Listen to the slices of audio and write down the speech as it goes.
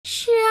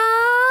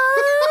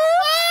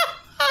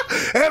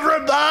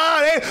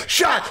Everybody,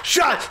 shot,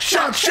 shot,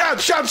 shot, shot,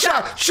 shot,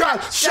 shot,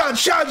 shot, shot,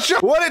 shot,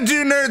 shot. What it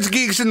do, nerds,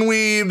 geeks, and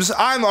weebs?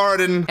 I'm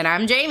Arden. And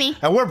I'm Jamie.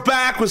 And we're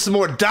back with some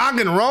more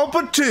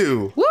Danganronpa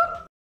 2. Whoop!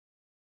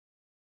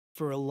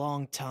 For a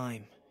long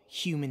time,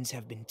 humans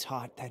have been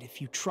taught that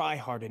if you try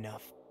hard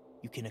enough,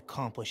 you can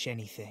accomplish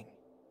anything.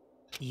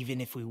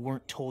 Even if we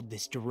weren't told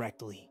this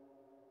directly,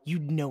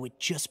 you'd know it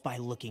just by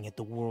looking at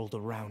the world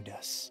around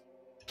us.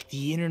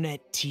 The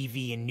internet,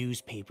 TV, and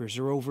newspapers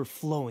are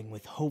overflowing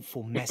with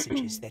hopeful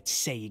messages that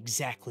say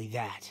exactly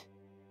that.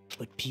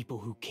 But people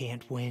who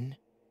can't win,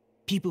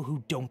 people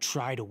who don't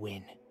try to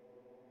win,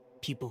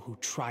 people who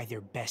try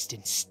their best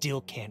and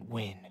still can't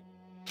win,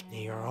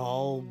 they are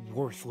all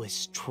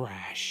worthless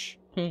trash.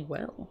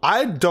 Well,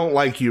 I don't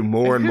like you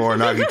more and more,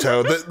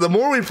 Nagito. The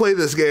more we play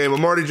this game,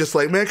 I'm already just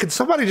like, man, can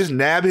somebody just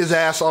nab his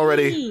ass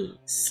already?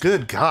 please.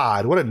 Good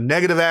God, what a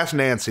negative-ass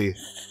Nancy.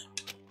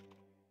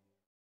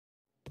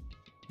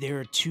 There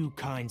are two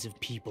kinds of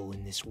people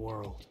in this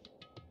world.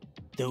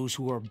 Those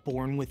who are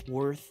born with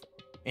worth,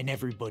 and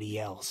everybody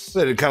else.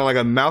 They did kind of like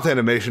a mouth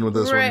animation with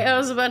this Right, one. I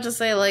was about to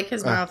say, like,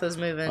 his mouth is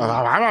moving.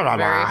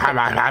 Everybody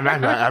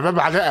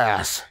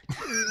ass.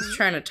 He's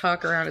trying to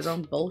talk around his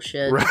own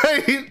bullshit.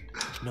 Right?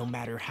 No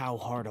matter how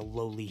hard a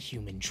lowly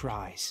human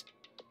tries,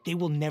 they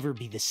will never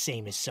be the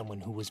same as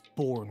someone who was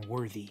born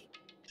worthy.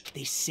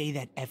 They say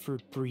that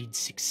effort breeds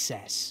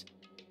success,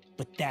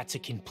 but that's a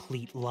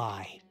complete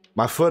lie.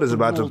 My foot is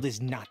about The world to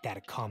is not that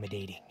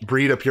accommodating.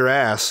 breed up your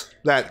ass.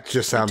 That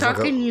just sounds like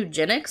Talking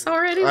eugenics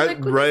already? I- Like,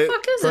 what right? the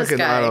fuck is this Fucking,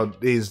 guy? I don't.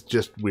 He's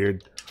just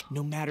weird.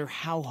 No matter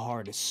how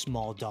hard a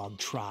small dog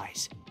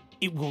tries,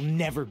 it will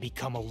never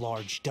become a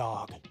large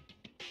dog.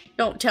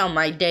 Don't tell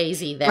my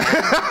Daisy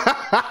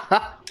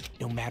that.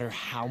 No matter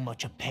how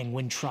much a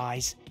penguin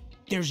tries,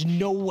 there's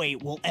no way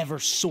it will ever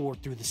soar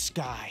through the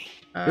sky.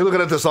 You're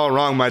looking at this all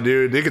wrong, my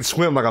dude. They can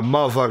swim like a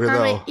motherfucker, I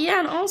though. mean, yeah,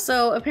 and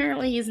also,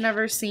 apparently he's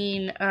never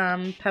seen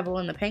Pebble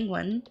and the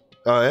Penguin.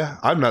 Oh yeah,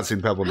 I've not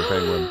seen Pebble and the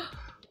Penguin.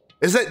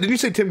 Is that? Did you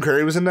say Tim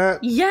Curry was in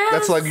that? Yes!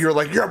 That's like you're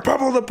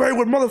Pebble and the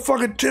Penguin,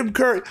 motherfucking Tim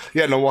Curry.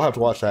 Yeah, no, we'll have to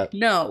watch that.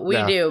 No, we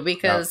No, do,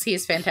 because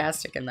he's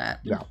fantastic in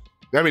that. No,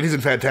 I mean he's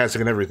in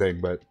Fantastic and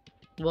everything, but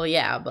Well,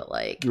 yeah, but,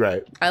 like,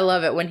 right. I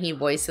love it when he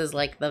voices,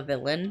 like, the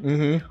villain.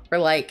 Mm-hmm. Or,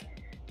 like,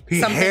 He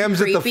something hams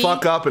it the creepy.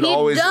 fuck up and he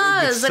always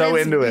does, gets so and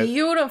it's into it.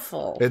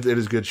 Beautiful. It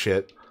is good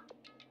shit.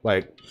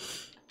 Like,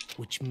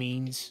 Which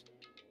means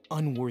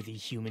unworthy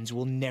humans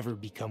will never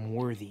become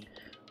worthy,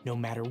 no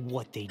matter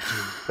what they do.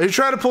 are you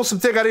trying to pull some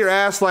thick out of your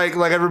ass like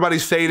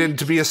everybody's fated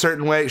to be a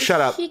certain way? Shut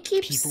up. He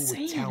keeps People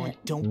saying with talent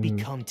it. don't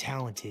become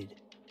talented.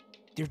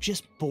 They're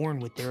just born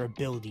with their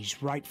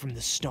abilities right from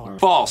the start.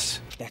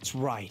 False. That's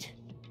right.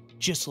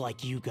 Just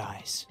like you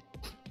guys.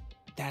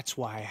 That's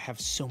why I have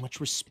so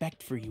much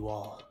respect for you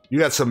all. You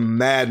got some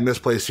mad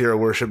misplaced hero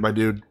worship, my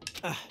dude.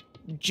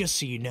 Just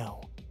so you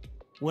know,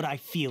 what I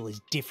feel is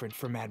different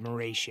from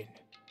admiration.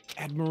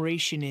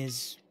 Admiration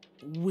is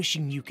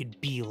wishing you could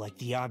be like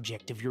the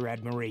object of your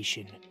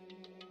admiration.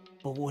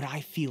 But what I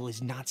feel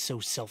is not so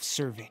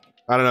self-serving.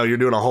 I don't know. You're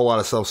doing a whole lot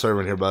of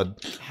self-serving here, bud.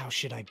 How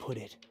should I put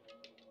it?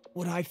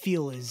 What I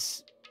feel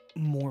is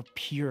more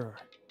pure.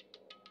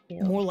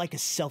 Ew. More like a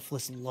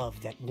selfless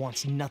love that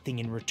wants nothing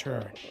in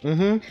return.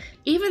 Mm-hmm.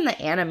 Even the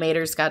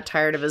animators got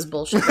tired of his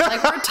bullshit. They're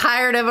like, we're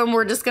tired of him.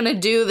 We're just gonna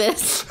do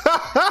this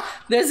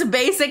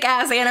basic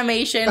ass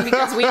animation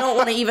because we don't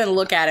want to even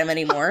look at him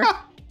anymore.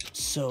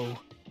 So,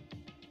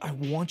 I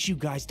want you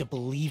guys to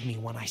believe me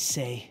when I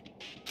say,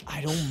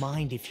 I don't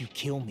mind if you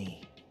kill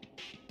me.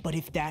 But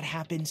if that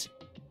happens,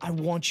 I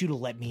want you to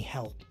let me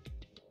help.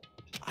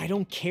 I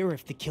don't care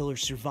if the killer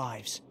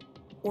survives,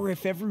 or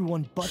if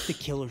everyone but the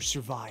killer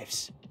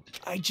survives.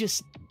 I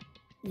just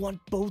want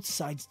both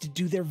sides to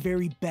do their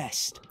very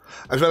best.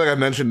 I feel like I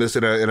mentioned this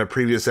in a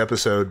previous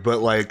episode, but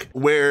like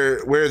where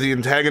the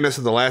antagonist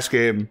of the last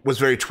game was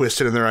very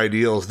twisted in their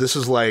ideals, this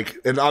is like,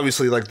 and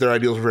obviously like their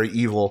ideals were very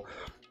evil.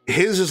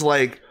 His is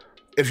like,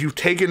 if you've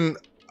taken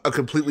a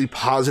completely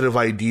positive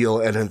ideal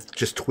and have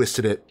just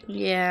twisted it.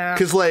 Yeah.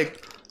 Because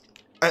like,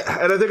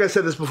 and I think I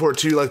said this before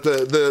too, like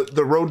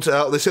the road to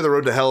hell, they say the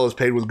road to hell is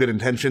paved with good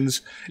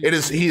intentions. It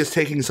is, he is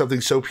taking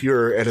something so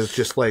pure and has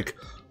just like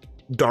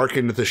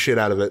darkened the shit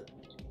out of it.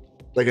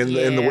 Like in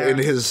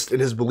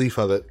his belief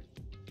of it.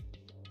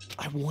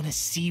 I want to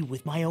see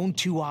with my own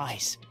two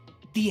eyes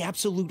the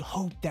absolute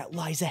hope that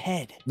lies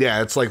ahead.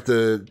 Yeah, it's like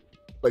the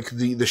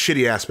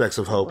shitty aspects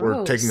of hope, or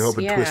Gross, taking hope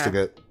and yeah. twisting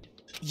it.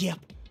 Yep,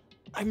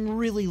 I'm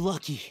really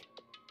lucky.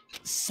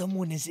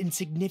 Someone as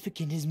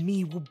insignificant as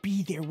me will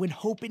be there when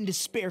hope and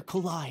despair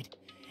collide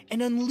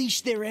and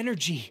unleash their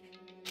energy.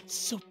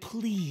 So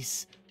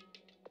please,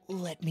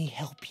 let me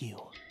help you.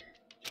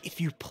 If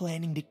you're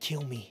planning to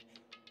kill me,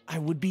 I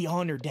would be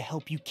honored to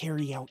help you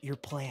carry out your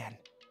plan.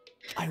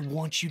 I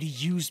want you to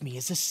use me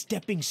as a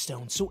stepping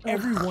stone so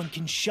everyone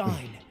can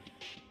shine.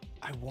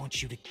 I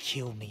want you to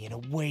kill me in a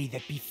way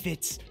that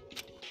befits...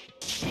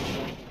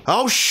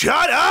 Oh,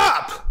 shut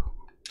up!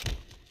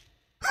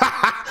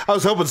 I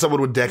was hoping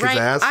someone would deck his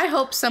ass. I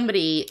hope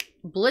somebody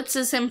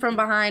blitzes him from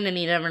behind, and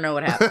you never know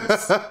what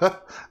happens.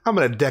 I'm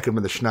gonna deck him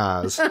in the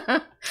schnoz.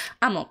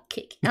 I'm gonna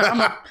kick.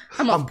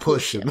 I'm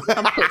push him.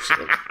 I'm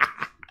pushing.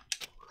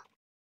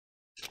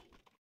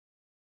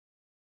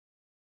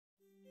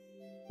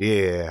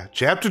 Yeah,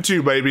 chapter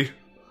 2, baby.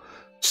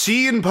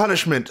 Sea and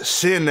punishment,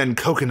 sin and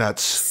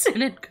coconuts.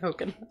 Sin and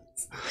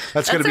coconuts.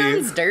 That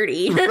sounds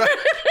dirty. Right.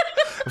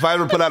 If I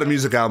ever put out a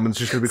music album, it's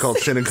just gonna be called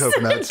Sin and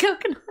Coconuts. Sin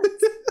and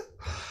coconuts.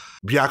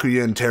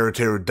 Byakuya and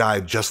Teruteru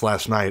died just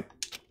last night.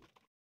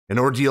 An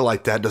ordeal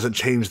like that doesn't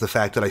change the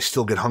fact that I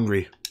still get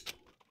hungry.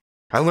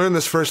 I learned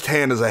this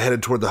firsthand as I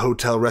headed toward the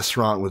hotel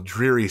restaurant with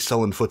dreary,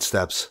 sullen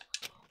footsteps.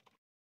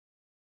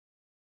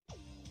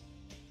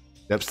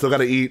 Yep, still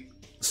gotta eat.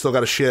 Still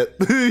gotta shit.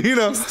 You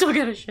know. Still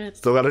gotta shit.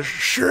 Still gotta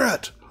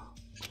shit.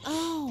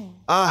 Oh.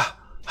 Ah,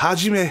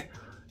 Hajime,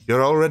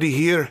 you're already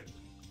here.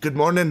 Good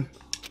morning.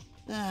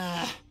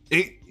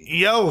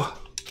 Yo.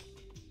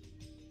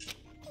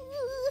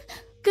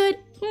 Good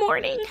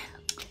morning.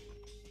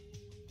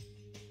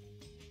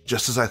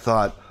 Just as I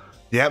thought,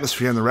 the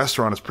atmosphere in the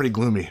restaurant is pretty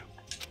gloomy.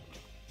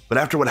 But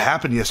after what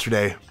happened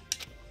yesterday,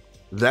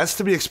 that's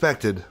to be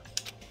expected.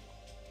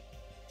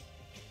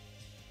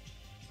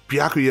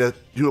 Byakuya,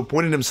 who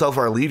appointed himself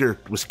our leader,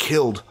 was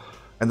killed,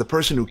 and the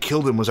person who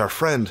killed him was our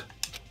friend.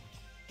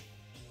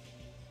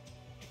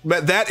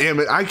 That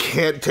image, I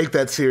can't take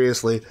that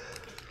seriously.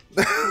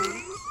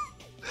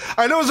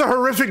 I know it's a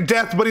horrific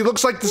death, but he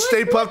looks like the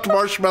Stay Puft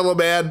Marshmallow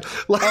Man.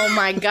 Oh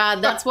my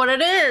god, that's what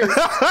it is.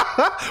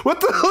 What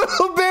the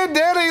little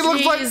bandana he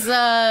looks like?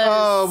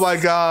 Oh my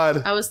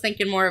god. I was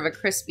thinking more of a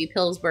crispy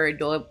Pillsbury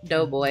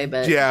Doughboy,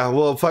 but yeah,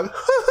 well, fuck.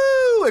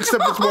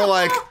 Except it's more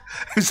like,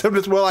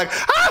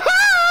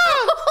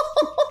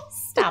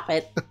 Stop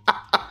it.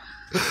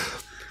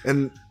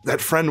 And that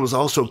friend was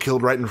also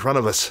killed right in front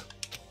of us.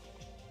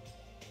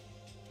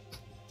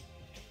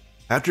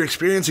 After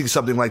experiencing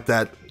something like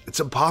that,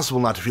 it's impossible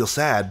not to feel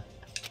sad.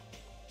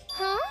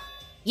 Huh?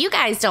 You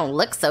guys don't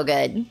look so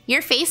good.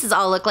 Your faces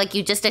all look like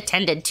you just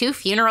attended 2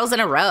 funerals in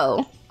a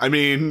row. I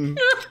mean,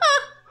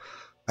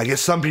 I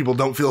guess some people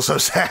don't feel so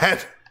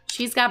sad.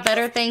 She's got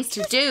better things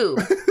to do.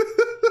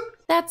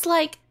 That's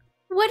like,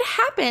 what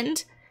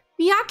happened?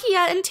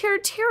 Byakuya and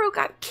Teruteru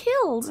got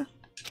killed.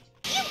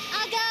 You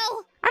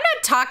uggo! I'm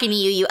not talking to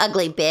you, you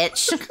ugly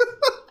bitch.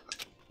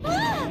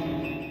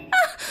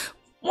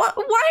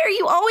 Why are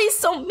you always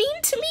so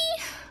mean to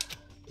me?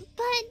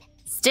 But...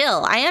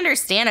 Still, I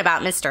understand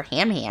about Mr.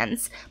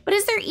 Hamhands, but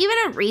is there even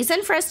a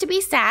reason for us to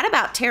be sad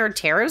about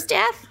Teruteru's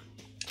death?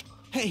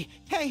 Hey!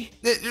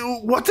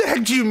 What the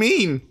heck do you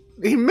mean?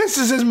 He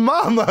misses his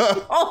mama.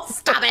 Oh,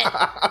 stop it.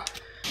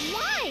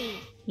 Why?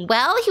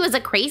 Well, he was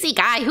a crazy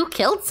guy who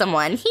killed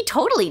someone. He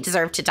totally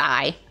deserved to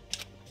die.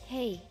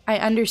 Hey. I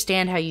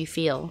understand how you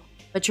feel,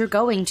 but you're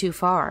going too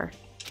far.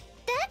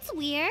 That's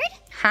weird.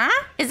 Huh?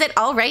 Is it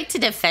all right to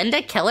defend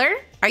a killer?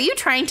 Are you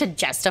trying to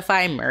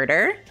justify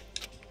murder?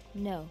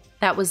 No.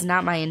 That was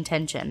not my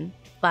intention,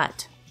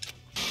 but...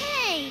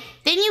 Hey!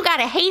 Then you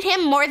gotta hate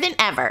him more than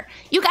ever.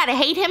 You gotta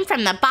hate him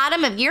from the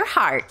bottom of your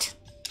heart.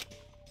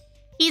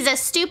 He's a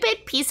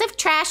stupid piece of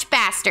trash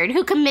bastard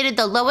who committed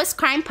the lowest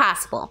crime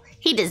possible.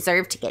 He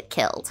deserved to get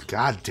killed.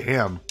 God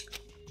damn.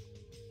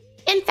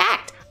 In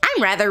fact,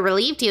 I'm rather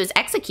relieved he was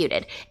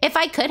executed. If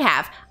I could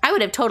have, I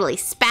would have totally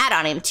spat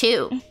on him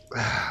too.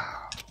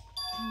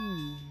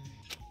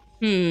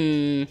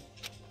 Jeez!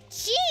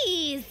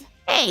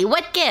 Hey,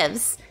 what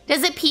gives?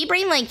 Does a pea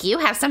brain like you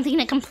have something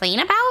to complain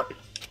about?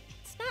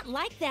 It's not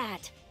like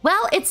that.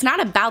 Well, it's not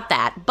about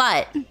that,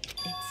 but... It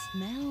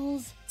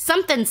smells...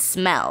 Something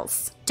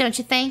smells, don't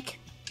you think?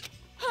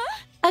 Huh?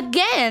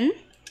 Again?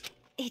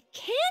 It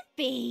can't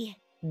be.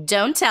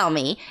 Don't tell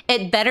me.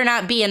 It better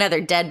not be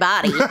another dead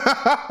body.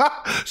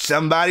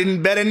 Somebody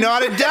better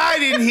not have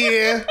died in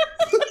here.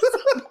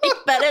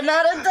 It better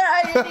not have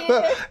died in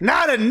here.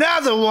 Not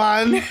another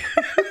one.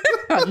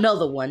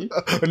 Another one.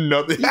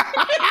 Another.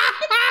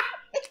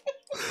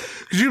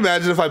 Could you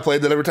imagine if I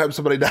played that every time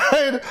somebody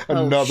died?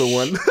 Another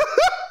one.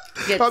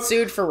 Get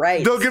sued for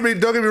rights. Don't get me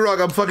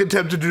wrong. I'm fucking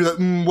tempted to do that.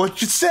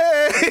 What you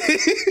say?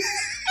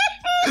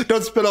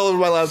 Don't spit all over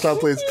my laptop,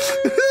 please.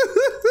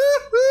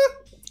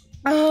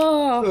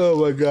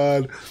 Oh my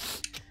god.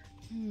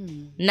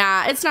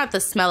 Nah, it's not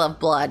the smell of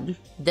blood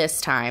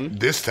this time.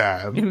 This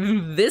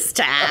time. This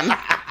time.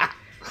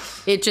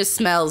 It just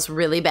smells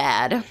really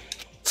bad.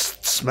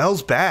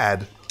 Smells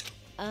bad.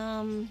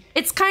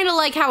 It's kind of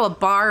like how a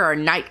bar or a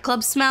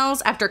nightclub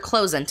smells after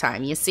closing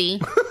time, you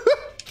see?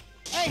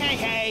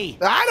 Hey!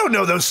 I don't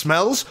know those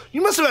smells.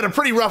 You must have had a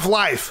pretty rough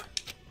life.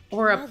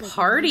 Or a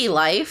party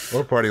life.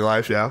 Or party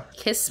life, yeah.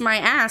 Kiss my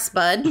ass,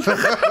 bud.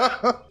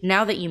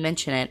 Now that you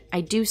mention it,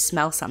 I do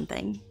smell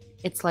something.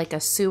 It's like a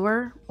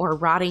sewer or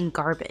rotting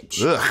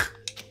garbage. Ugh.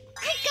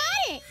 I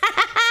got it!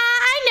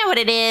 I know what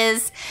it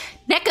is.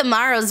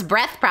 Nekomaru's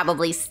breath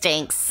probably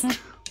stinks.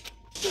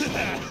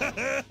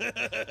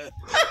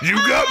 You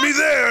got me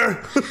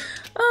there.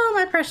 Oh,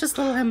 my precious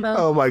little himbo.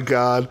 Oh my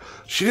god.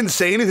 She didn't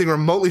say anything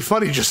remotely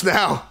funny just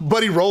now.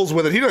 But he rolls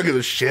with it. He don't give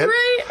a shit.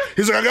 Right?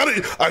 He's like,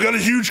 I got a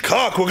huge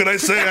cock. What can I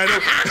say? I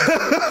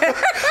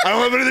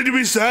don't have anything to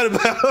be sad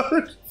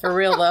about. For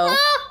real, though.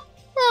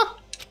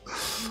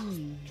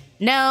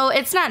 No,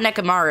 it's not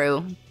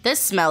Nekomaru. This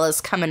smell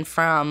is coming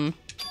from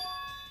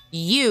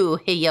you,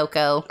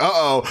 Hiyoko.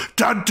 Uh-oh.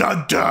 Dun,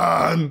 dun,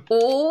 dun.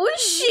 Oh,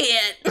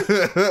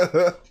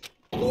 shit.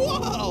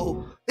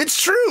 Whoa! It's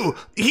true.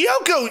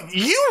 Hiyoko,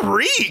 you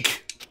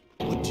reek.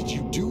 What did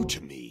you do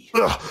to me?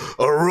 Ugh,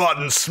 a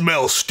rotten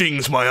smell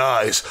stings my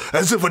eyes,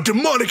 as if a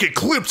demonic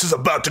eclipse is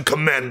about to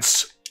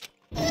commence.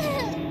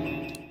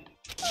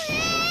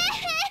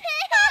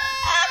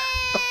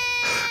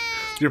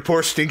 Your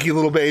poor stinky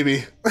little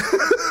baby.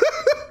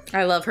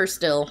 I love her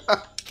still.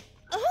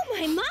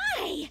 Oh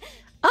my!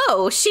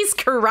 Oh, she's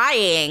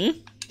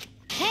crying.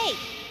 Hey,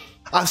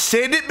 I've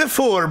said it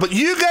before, but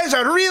you guys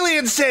are really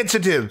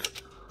insensitive.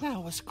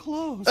 That was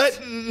close.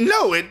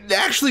 No, it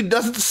actually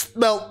doesn't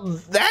smell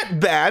that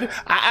bad.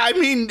 I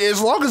mean,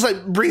 as long as I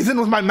breathe in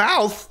with my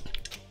mouth.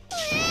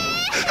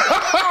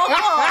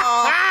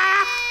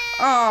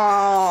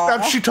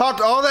 After she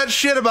talked all that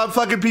shit about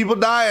fucking people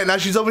dying, now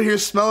she's over here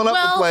smelling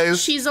up the place.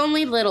 She's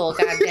only little,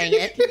 god dang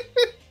it.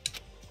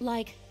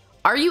 like,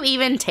 Are you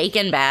even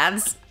taking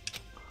baths?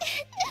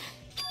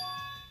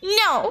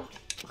 No,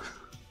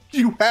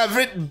 You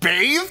haven't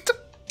bathed?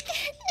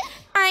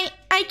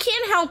 I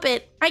can't help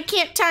it. I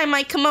can't tie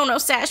my kimono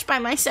sash by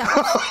myself.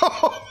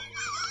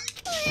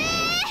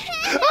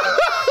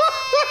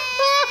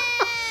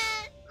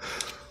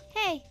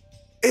 hey,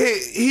 Hey,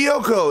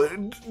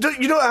 Hiyoko,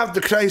 you don't have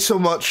to cry so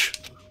much.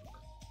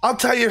 I'll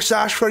tie your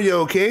sash for you,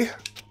 okay?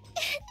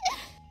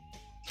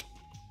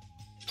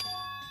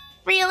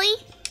 Really?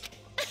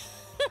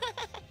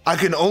 I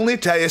can only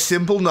tie a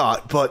simple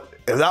knot, but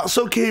if that's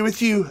okay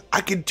with you,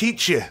 I can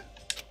teach you.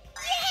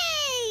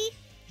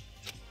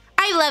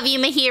 I love you,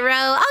 Mahiro.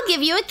 I'll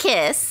give you a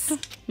kiss.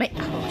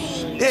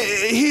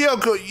 Hey,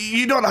 Hiyoko,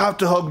 you don't have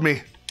to hug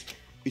me.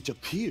 It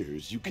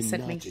appears you I cannot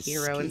said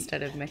Mahiro escape.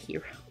 instead of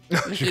Mahiro.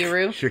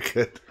 Mahiru? You're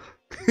good.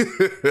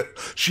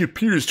 She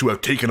appears to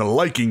have taken a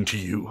liking to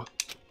you.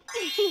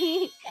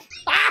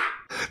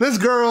 This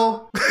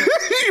girl.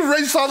 You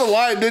right saw the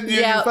line, didn't you?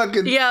 You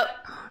fucking... Yep.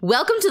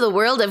 Welcome to the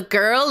world of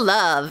girl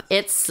love.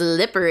 It's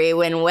slippery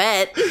when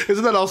wet.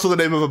 Isn't that also the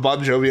name of a Bon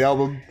Jovi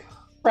album?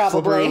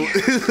 Probably.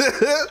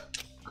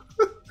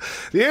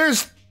 The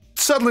air's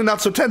suddenly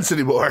not so tense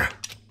anymore.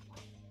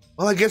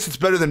 Well, I guess it's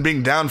better than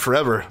being down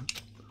forever.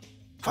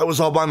 If I was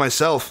all by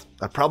myself,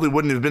 I probably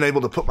wouldn't have been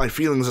able to put my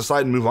feelings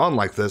aside and move on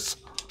like this.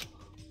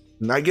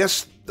 And I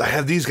guess I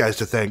have these guys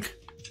to thank.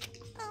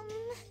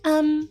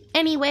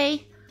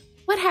 Anyway,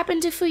 what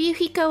happened to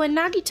Fuyuhiko and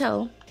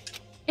Nagito?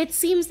 It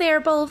seems they are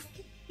both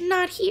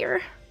not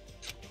here.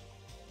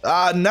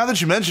 Now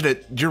that you mention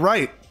it, you're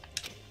right.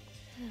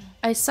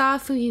 I saw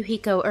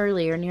Fuyuhiko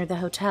earlier near the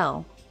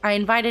hotel. I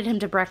invited him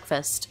to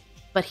breakfast,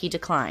 but he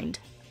declined.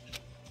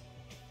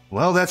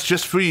 Well, that's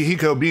just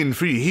Fuyuhiko being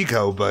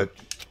Fuyuhiko, but...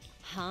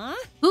 huh?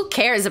 Who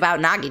cares about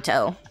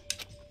Nagito?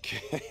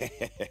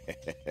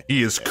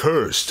 He is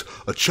cursed,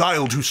 a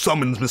child who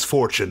summons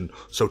misfortune,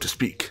 so to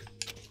speak.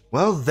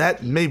 Well,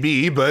 that may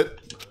be, but...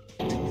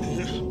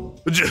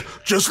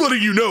 Just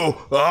letting you know,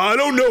 I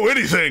don't know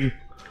anything.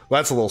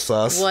 That's a little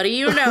sus. What do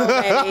you know,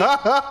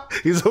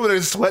 baby? He's over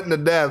there sweating to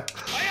death.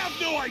 I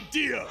have no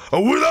idea.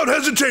 Without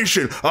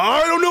hesitation,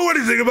 I don't know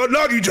anything about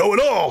Nagito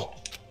at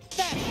all.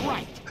 That's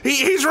right.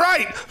 He's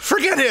right.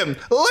 Forget him.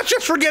 Let's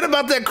just forget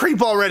about that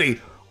creep already.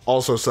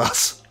 Also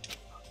sus.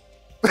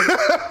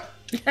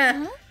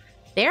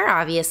 They're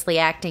obviously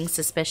acting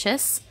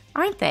suspicious,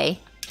 aren't they?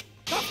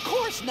 Of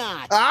course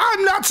not.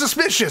 I'm not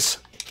suspicious.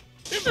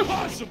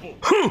 Impossible.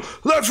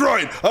 That's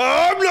right.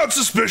 I'm not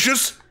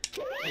suspicious.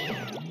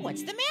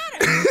 What's the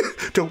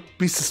matter? Don't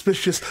be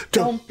suspicious.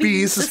 Don't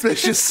be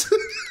suspicious.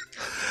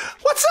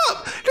 What's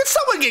up? Did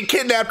someone get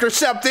kidnapped or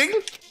something?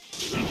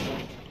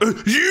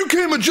 You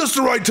came at just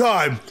the right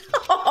time.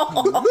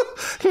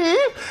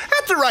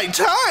 At the right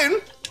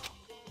time?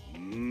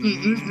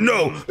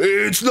 No,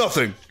 it's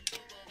nothing.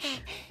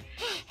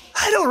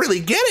 I don't really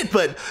get it,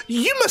 but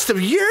you must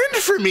have yearned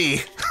for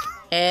me.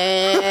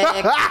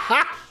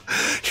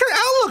 Your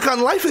outlook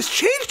on life has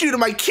changed due to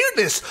my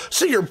cuteness,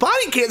 so your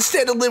body can't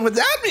stand to live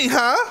without me,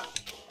 huh?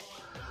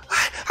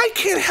 I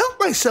can't help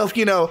myself,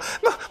 you know.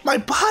 My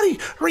body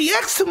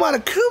reacts to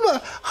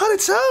Monokuma on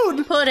its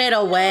own. Put it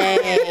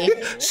away.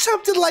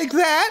 Something like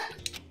that.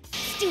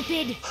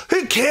 Stupid.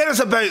 Who cares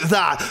about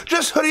that?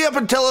 Just hurry up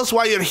and tell us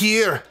why you're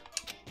here.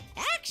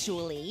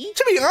 Actually,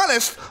 To be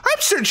honest, I'm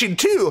searching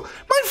too.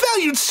 My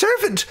valued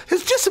servant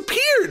has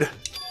disappeared.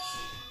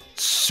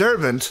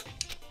 Servant?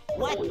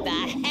 what the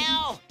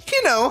hell?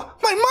 You know,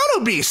 my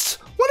mono beasts.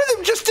 One of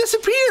them just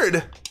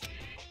disappeared.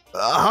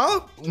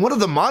 One of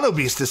the mono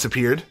beasts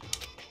disappeared.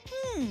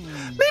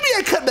 Maybe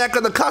I cut back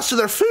on the cost of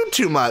their food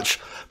too much.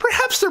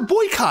 Perhaps they're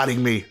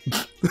boycotting me.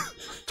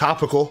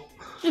 Topical.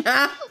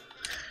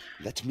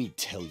 Let me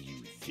tell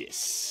you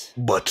this.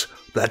 But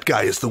that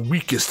guy is the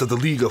weakest of the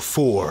League of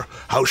Four.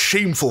 How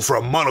shameful for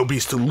a mono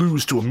beast to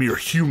lose to a mere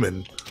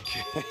human.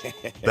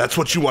 That's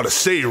what you want to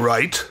say,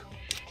 right?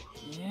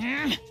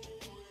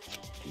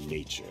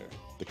 Nature,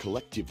 the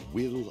collective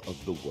will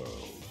of the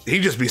world. He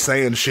just be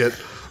saying shit.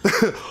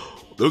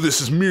 Though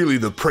this is merely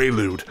the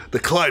prelude, the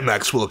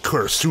climax will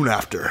occur soon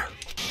after.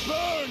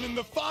 Burn in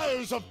the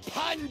fires of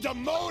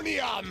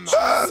pandemonium!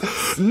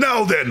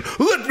 Now then,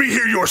 let me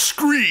hear your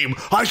scream.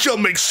 I shall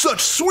make such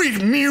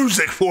sweet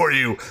music for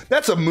you.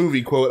 That's a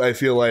movie quote, I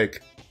feel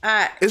like.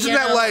 Isn't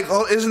that like,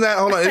 oh, isn't that,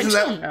 hold on, isn't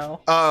I that,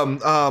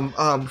 don't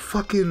know.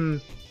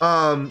 fucking,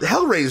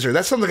 Hellraiser.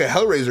 That sounds like a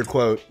Hellraiser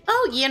quote.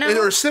 Oh, you know,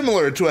 Or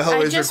similar to a Hellraiser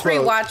quote. I just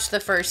rewatched the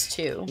first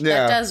two.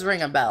 Yeah. That does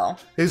ring a bell.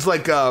 He's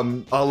like,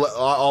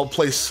 we'll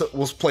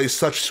play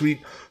such sweet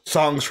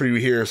songs for you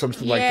here,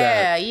 something like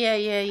that.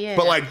 Yeah.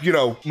 But like, you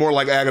know, more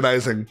like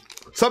agonizing.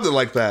 Something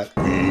like that.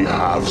 We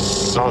have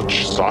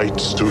such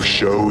sights to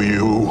show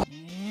you.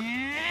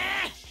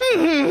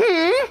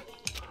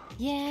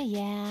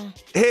 Yeah.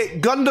 Hey,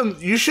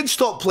 Gundam, you should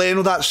stop playing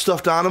with that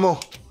stuffed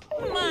animal.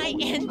 My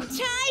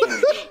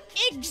entire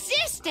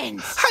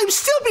existence! I'm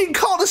still being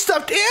called a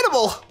stuffed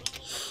animal.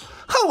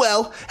 Oh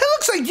well, it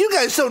looks like you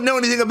guys don't know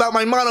anything about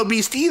my mono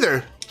beast either.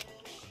 And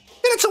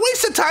it's a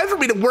waste of time for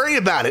me to worry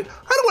about it.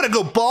 I don't want to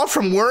go bald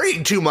from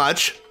worrying too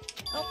much.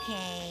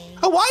 Okay.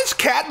 A wise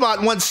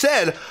catmont once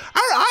said,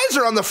 our eyes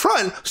are on the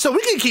front so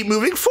we can keep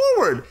moving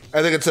forward.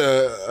 I think it's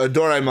a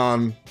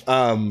Doraemon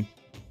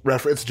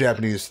reference. It's a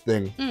Japanese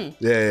thing.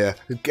 Yeah.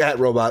 Cat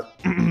robot.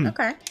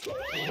 Okay.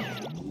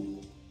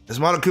 As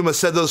Monokuma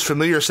said those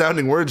familiar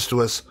sounding words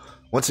to us,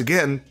 once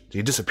again,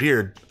 he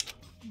disappeared.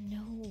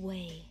 No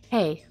way.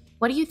 Hey,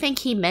 what do you think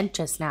he meant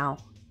just now?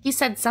 He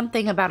said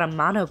something about a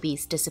mono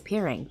beast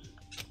disappearing.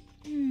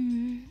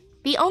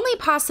 The only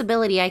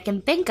possibility I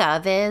can think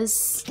of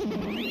is... Were you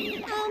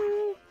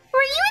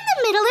in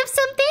the middle of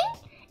something?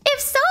 If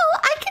so,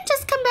 I can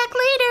just come back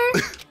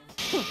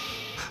later.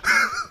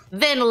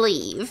 Then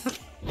leave.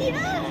 At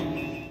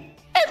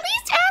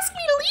least ask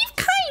me to leave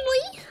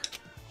kindly.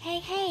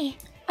 Hey.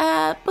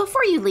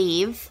 Before you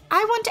leave,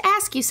 I want to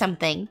ask you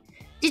something.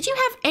 Did you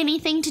have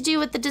anything to do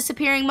with the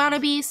disappearing mono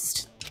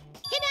beast?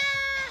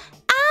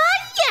 Ta-da!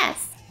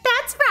 Yes,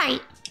 that's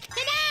right.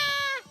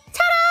 Ta-da!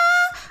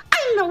 Ta-da!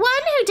 I'm the one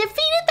who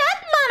defeated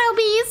that mono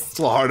beast. It's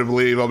a little hard to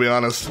believe, I'll be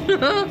honest.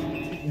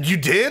 You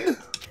did?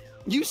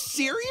 You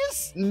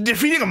serious?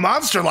 Defeating a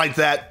monster like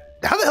that?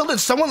 How the hell did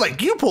someone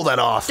like you pull that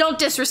off? Don't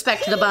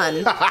disrespect the bun.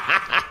 I'll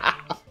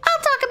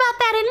talk about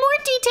that in more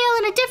detail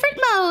in a different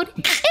mode.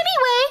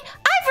 Anyway,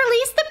 I've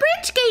released the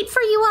bridge gate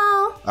for you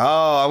all.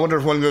 Oh, I wonder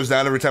if one goes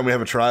down every time we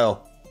have a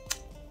trial.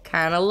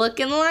 Kind of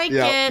looking like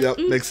Yep,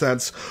 it. makes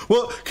sense.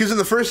 Well, because in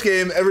the first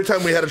game, every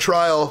time we had a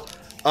trial,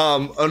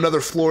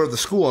 another floor of the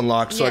school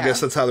unlocked, so I Yeah. guess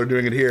that's how they're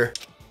doing it here.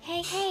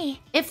 Hey.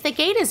 If the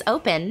gate is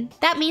open,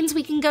 that means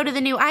we can go to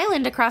the new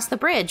island across the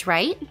bridge,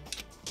 right?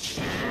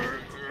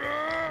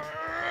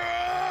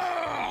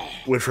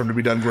 Wait for him to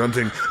be done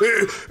grunting.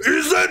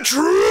 Is that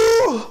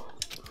true?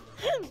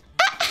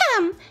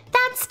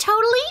 That's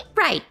totally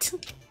right.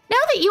 Now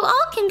that you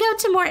all can go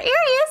to more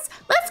areas,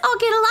 let's all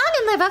get along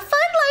and live a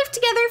fun life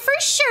together for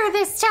sure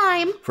this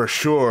time. For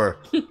sure.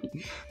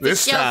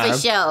 This time. For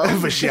show.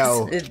 For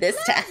show. This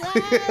time.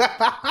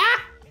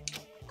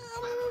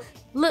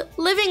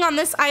 Living on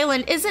this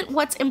island isn't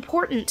what's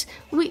important.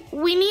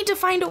 We need to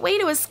find a way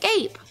to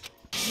escape.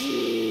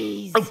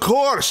 Of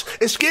course!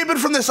 Escaping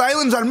from this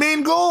island's our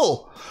main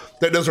goal!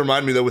 That does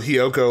remind me, though, with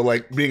Hiyoko,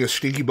 like, being a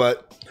stinky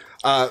butt.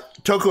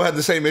 Toko had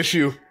the same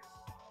issue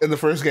in the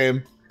first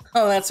game.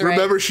 Oh, that's right.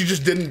 Remember, she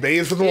just didn't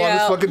bathe for the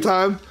longest fucking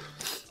time?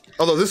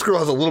 Although this girl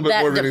has a little bit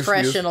more of That an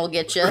excuse. depression will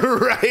get you.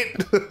 Right?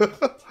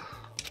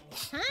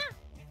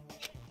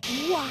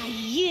 Why,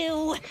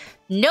 you?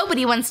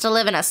 Nobody wants to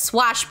live in a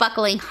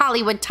swashbuckling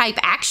Hollywood-type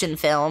action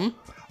film.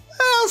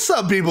 Well,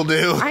 some people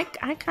do. I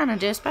kind of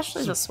do,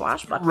 especially the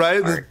swashbuckling Right?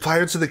 The part.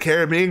 Pirates of the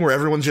Caribbean, where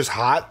everyone's just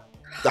hot.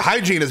 The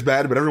hygiene is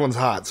bad, but everyone's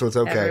hot, so it's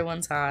okay.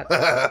 Everyone's hot.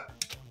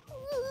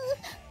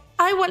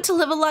 I want to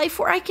live a life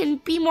where I can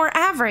be more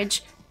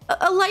average.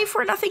 A life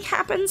where nothing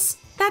happens.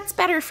 That's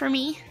better for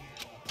me.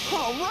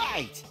 All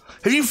right.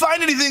 If you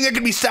find anything that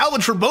can be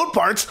salvaged for boat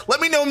parts, let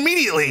me know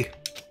immediately.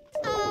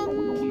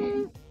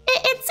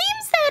 It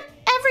seems that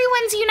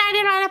everyone's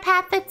united on a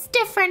path that's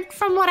different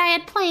from what I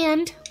had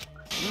planned.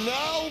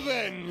 Now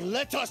then,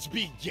 let us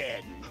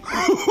begin.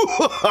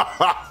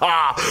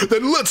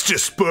 Then let's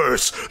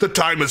disperse. The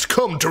time has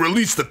come to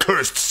release the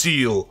cursed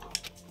seal.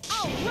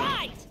 All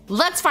right.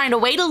 Let's find a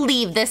way to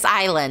leave this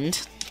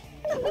island.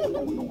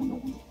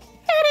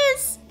 It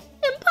is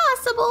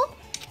impossible.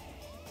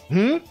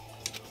 Leaving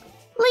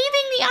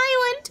the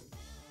island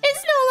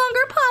is no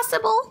longer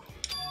possible.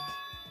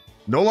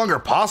 No longer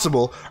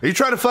possible? Are you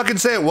trying to fucking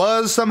say it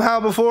was somehow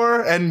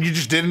before and you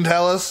just didn't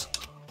tell us?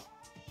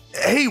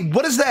 Hey,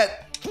 what is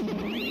that?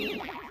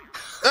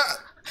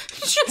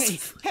 She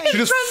She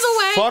just runs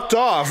away. fucked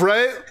off,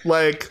 right?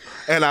 Like,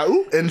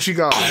 and she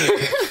gone.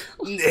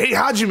 Hey,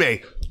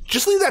 Hajime,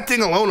 just leave that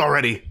thing alone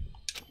already.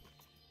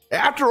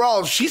 After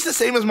all, she's the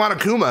same as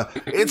Monokuma.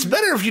 It's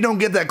better if you don't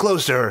get that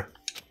close to her.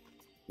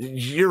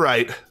 You're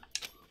right.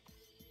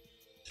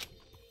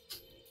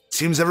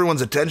 Seems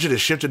everyone's attention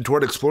is shifted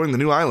toward exploring the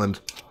new island.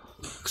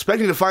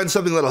 Expecting to find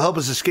something that'll help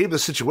us escape the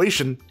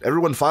situation,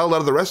 everyone filed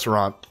out of the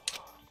restaurant.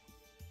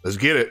 Let's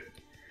get it.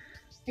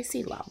 I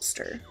see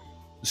lobster.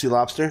 You see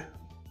lobster?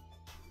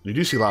 You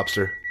do see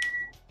lobster.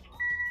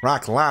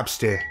 Rock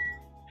lobster.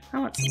 I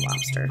want some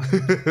lobster.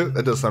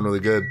 That does sound really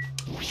good.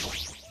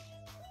 What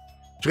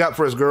you got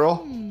for us,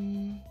 girl?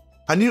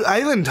 A new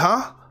island,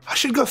 huh? I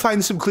should go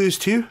find some clues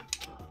too.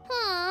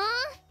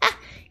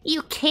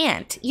 You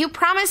can't. You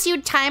promised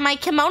you'd tie my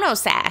kimono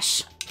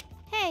sash.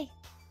 Hey.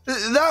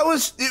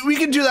 We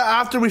can do that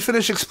after we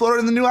finish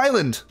exploring the new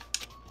island.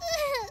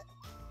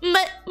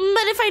 But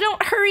if I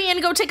don't hurry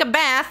and go take a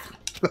bath,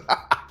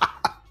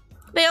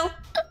 they'll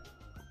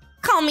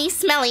call me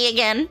smelly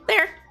again.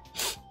 They're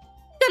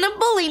gonna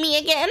bully me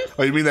again.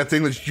 Oh, you mean that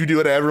thing that you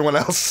do to everyone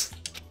else?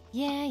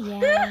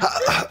 Yeah.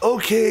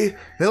 Okay,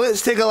 now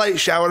let's take a light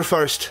shower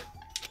first.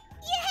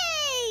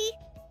 Yay!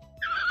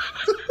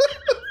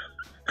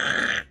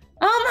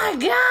 Oh my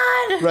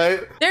god!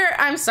 Right?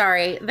 I'm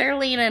sorry. They're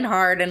leaning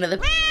hard into the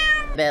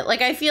bit.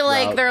 Like, I feel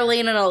like they're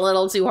leaning a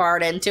little too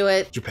hard into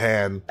it.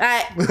 Japan.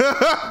 I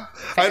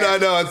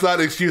know, it's not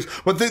an excuse.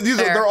 But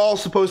they're all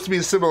supposed to be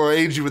a similar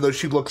age, even though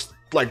she looks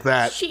like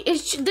that.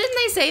 Didn't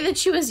they say that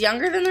she was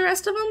younger than the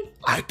rest of them?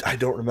 I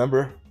don't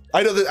remember.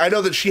 I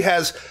know that she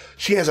has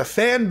a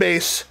fan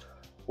base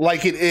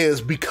like it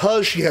is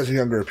because she has a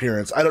younger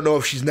appearance. I don't know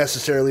if she's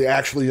necessarily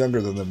actually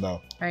younger than them,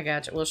 though. I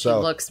gotcha. Well, she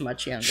looks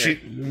much younger.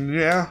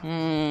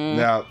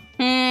 Yeah.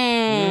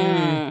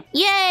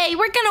 Yay,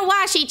 we're gonna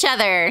wash each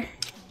other.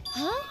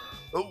 Huh?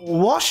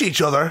 Wash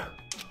each other?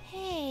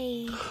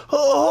 Hey.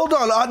 Oh, hold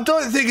on. I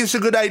don't think it's a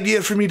good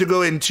idea for me to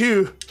go in,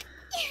 too.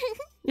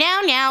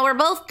 Now, we're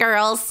both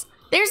girls.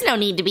 There's no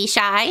need to be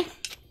shy.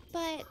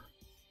 But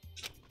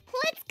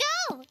let's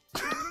go.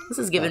 This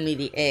is giving me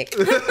the ick.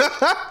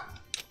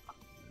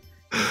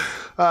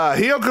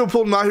 Hiyoko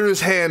pulled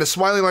Mahiru's hand,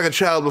 smiling like a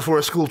child before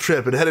a school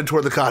trip, and headed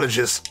toward the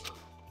cottages.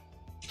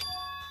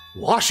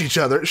 Wash each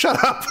other?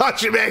 Shut up,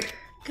 Hachime!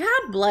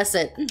 God bless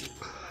it.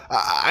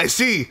 I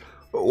see.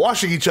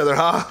 Washing each other,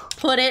 huh?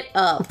 Put it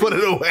up. Put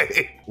it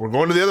away. We're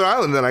going to the other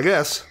island then, I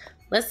guess.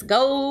 Let's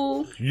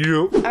go.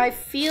 Yep. I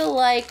feel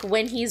like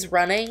when he's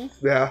running,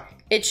 Yeah.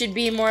 it should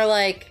be more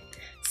like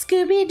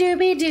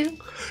Scooby-Dooby-Doo.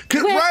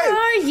 Where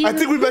Right. are you? I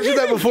think we mentioned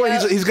that before.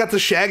 Yep. He's got the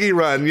Shaggy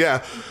run,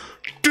 yeah.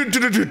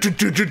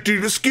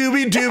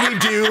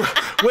 Scooby-Dooby-Doo,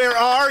 where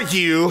are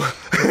you?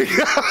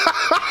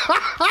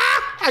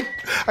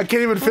 I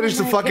can't even finish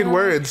the fucking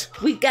words.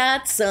 We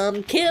got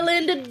some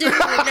killing to do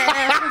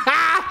now.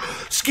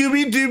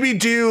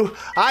 Scooby-Dooby-Doo,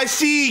 I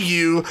see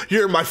you.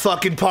 You're my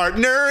fucking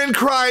partner in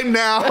crime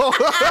now.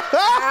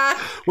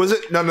 Was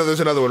it? No, there's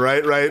another one,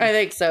 right? I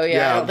think so,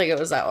 yeah. I don't think it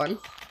was that one.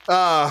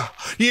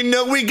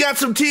 We got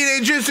some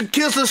teenagers to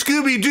kill some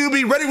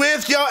Scooby-Dooby. Ready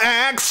with your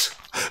axe?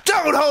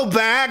 Don't hold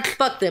back.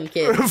 Fuck them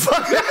kids.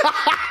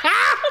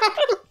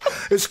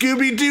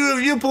 Scooby-Doo,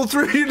 if you pull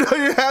through, you know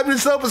you have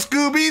yourself a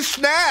Scooby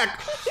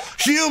snack.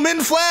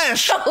 Human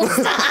flesh.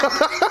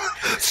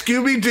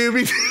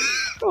 Scooby-Dooby.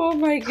 Oh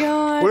my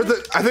god.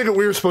 I think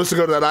we were supposed to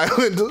go to that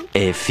island.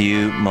 A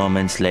few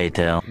moments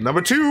later.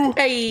 Number 2.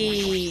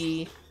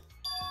 Hey.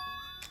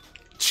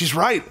 She's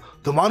right.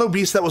 The mono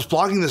beast that was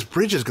blocking this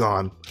bridge is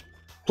gone.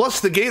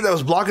 Plus, the gate that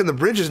was blocking the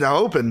bridge is now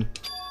open.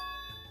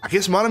 I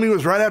guess Monomi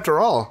was right after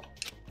all.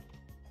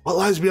 What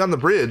lies beyond the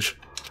bridge?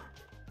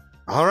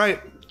 All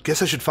right,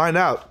 guess I should find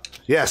out.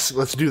 Yes,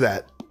 let's do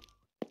that.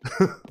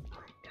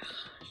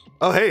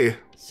 Oh, hey.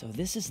 So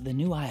this is the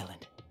new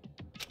island.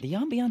 The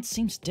ambiance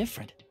seems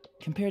different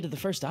compared to the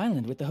first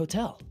island with the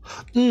hotel.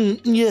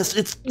 Yes,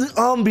 the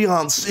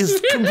ambiance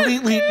is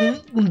completely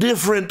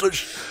different.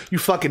 You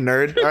fucking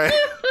nerd. All right.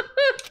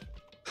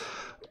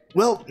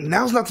 Well,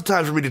 now's not the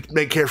time for me to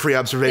make carefree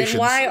observations.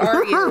 Then why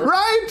are you?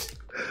 Right?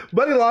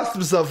 Buddy lost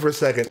himself for a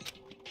second.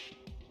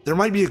 There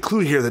might be a clue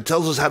here that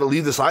tells us how to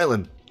leave this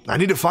island. I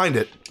need to find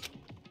it.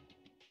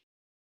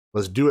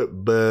 Let's do it,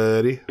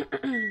 buddy.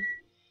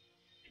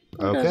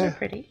 Those Okay. are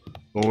pretty.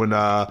 Going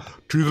to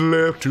the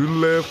left, to the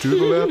left, to the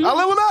left. I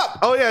leveled up!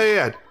 Oh,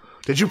 yeah.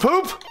 Did you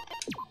poop? Is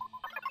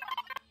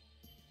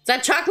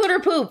that chocolate or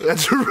poop?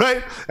 That's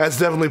right. That's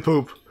definitely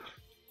poop.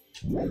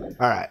 All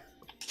right.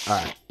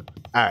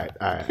 Oh, hey,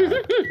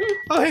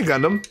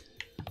 Gundam.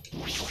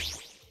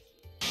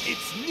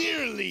 It's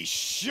nearly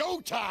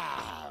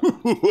showtime!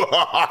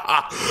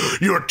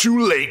 You're too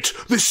late.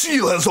 The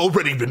seal has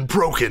already been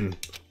broken.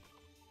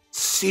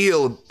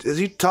 Seal? Is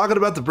he talking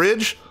about the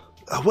bridge?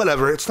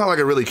 Whatever. It's not like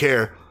I really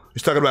care.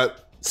 He's talking about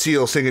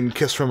Seal singing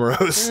Kiss from a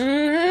Rose.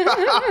 Can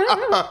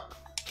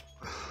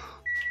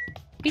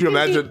you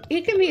imagine?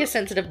 He can be a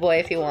sensitive boy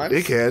if he wants.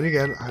 He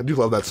can. I do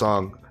love that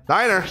song.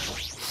 Diner.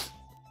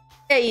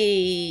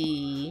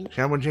 Hey.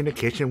 Someone's in the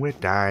kitchen with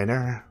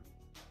Diner.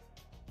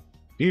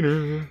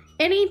 Dinner.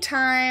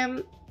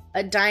 Anytime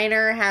a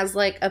diner has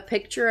like a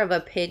picture of a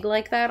pig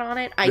like that on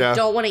it, I Yeah.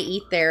 don't want to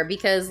eat there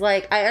because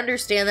like I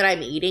understand that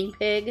I'm eating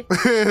pig.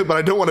 But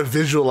I don't want to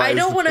visualize. I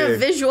don't want to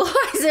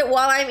visualize it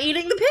while I'm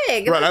eating the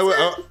pig. Right,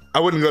 That's I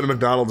wouldn't go to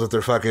McDonald's if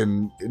their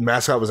fucking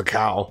mascot was a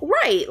cow.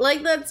 right.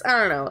 Like that's I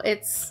don't know.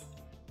 It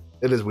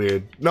is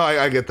weird. No,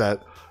 I get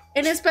that.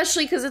 And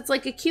especially because it's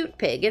like a cute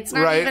pig. It's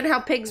not Right. even how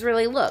pigs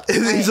really look.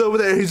 He's over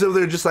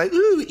there just like,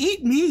 ooh,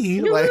 eat me.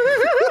 Like,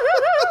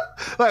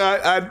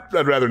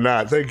 I'd rather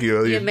not. Thank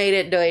you. You made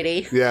it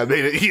doity. Yeah,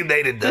 you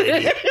made it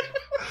dirty.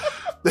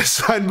 The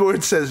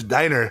signboard says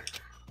diner.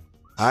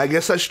 I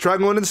guess I should try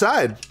going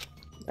inside.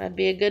 That'd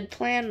be a good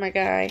plan, my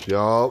guy.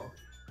 Yup.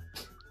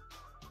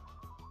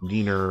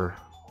 Diner.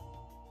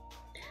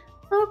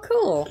 Oh,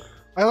 cool.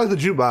 I like the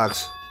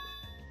jukebox.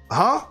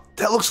 Huh?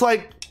 That looks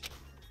like...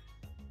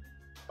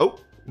 Oh.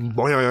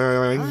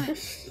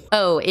 Boing.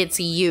 Oh, it's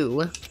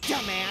you.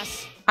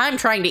 Dumbass. I'm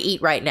trying to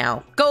eat right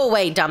now. Go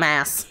away,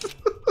 dumbass.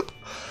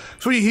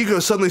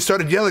 Fuyuhiko suddenly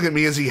started yelling at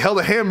me as he held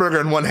a hamburger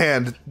in one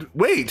hand.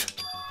 Wait.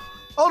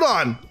 Hold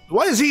on.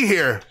 Why is he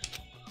here?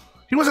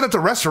 He wasn't at the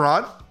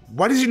restaurant.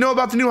 Why does he know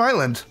about the new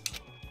island?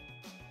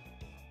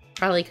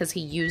 Probably because he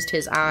used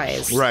his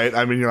eyes. Right,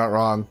 I mean, you're not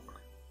wrong.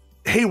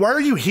 Hey, why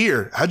are you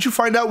here? How'd you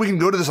find out we can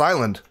go to this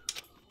island?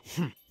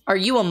 Are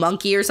you a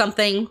monkey or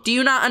something? Do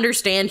you not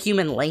understand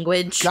human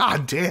language?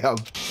 God damn.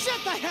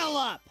 Shut the hell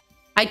up!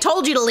 I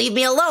told you to leave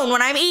me alone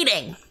when I'm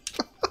eating.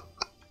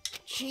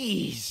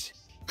 Jeez.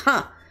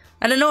 Huh.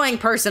 An annoying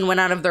person went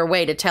out of their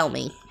way to tell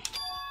me.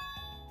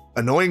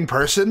 Annoying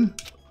person?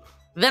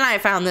 Then I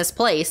found this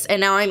place, and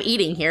now I'm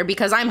eating here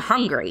because I'm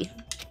hungry.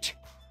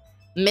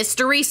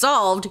 Mystery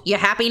solved. You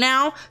happy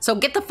now? So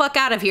get the fuck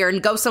out of here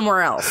and go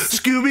somewhere else.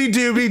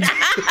 Scooby-Dooby.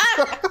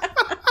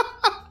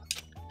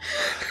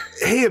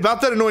 Hey, about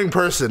that annoying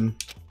person.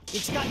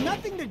 It's got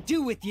nothing to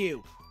do with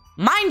you.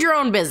 Mind your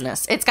own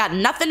business. It's got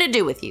nothing to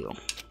do with you.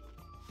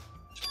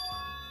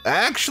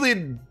 Actually,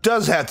 it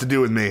does have to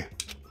do with me.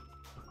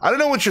 I don't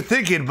know what you're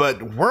thinking,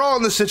 but we're all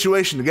in this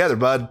situation together,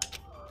 bud.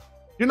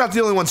 You're not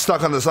the only one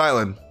stuck on this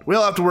island. We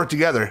all have to work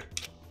together.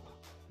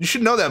 You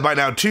should know that by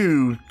now,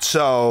 too,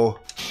 so...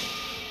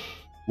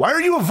 Why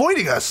are you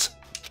avoiding us?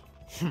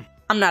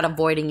 I'm not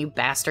avoiding you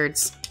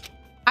bastards.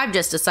 I've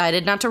just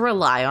decided not to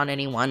rely on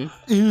anyone.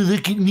 Ooh,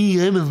 look at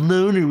me, I'm a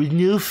loner with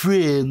no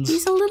friends.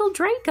 He's a little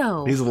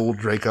Draco. He's a little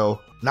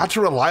Draco. Not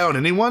to rely on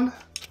anyone?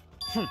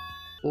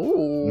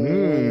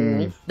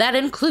 Ooh. That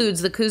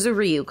includes the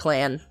Kuzuryu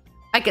clan.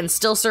 I can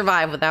still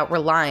survive without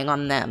relying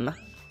on them.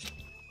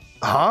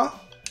 Huh?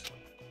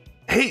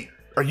 Hey,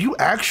 are you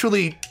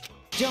actually...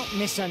 Don't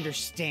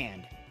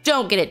misunderstand.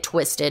 Don't get it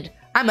twisted.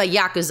 I'm a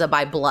Yakuza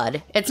by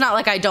blood. It's not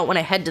like I don't want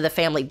to head to the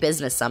family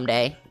business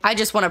someday. I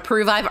just want to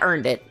prove I've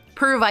earned it.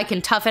 Prove I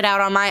can tough it out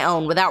on my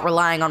own without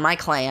relying on my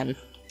clan.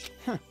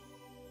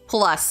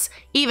 Plus,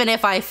 even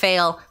if I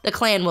fail, the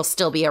clan will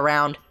still be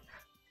around.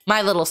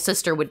 My little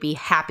sister would be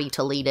happy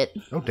to lead it.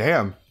 Oh,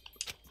 damn.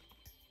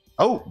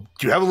 Oh,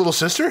 do you have a little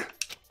sister?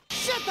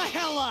 Shut the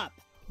hell up!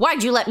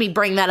 Why'd you let me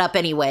bring that up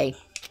anyway?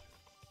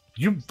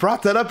 You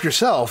brought that up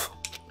yourself.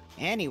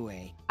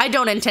 Anyway. I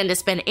don't intend to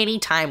spend any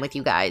time with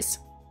you guys.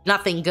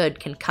 Nothing good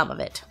can come of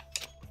it.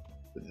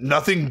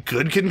 Nothing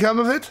good can come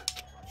of it?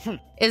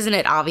 Isn't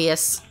it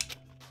obvious?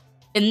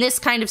 In this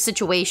kind of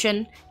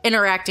situation,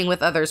 interacting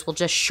with others will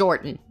just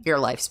shorten your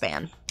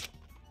lifespan.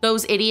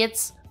 Those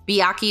idiots,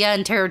 Byakuya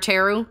and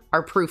Teruteru,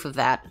 are proof of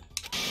that.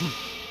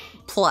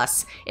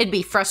 Plus, it'd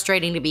be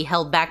frustrating to be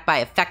held back by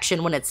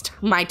affection when it's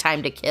my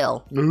time to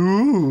kill.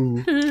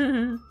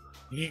 Ooh.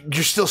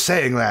 You're still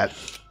saying that.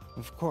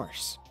 Of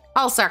course.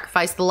 I'll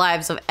sacrifice the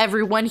lives of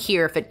everyone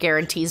here if it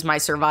guarantees my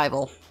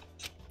survival.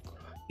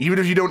 Even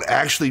if you don't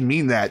actually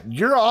mean that,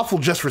 you're awful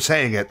just for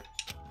saying it.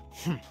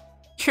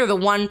 You're the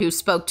one who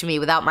spoke to me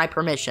without my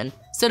permission,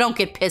 so don't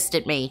get pissed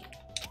at me.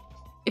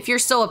 If you're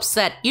so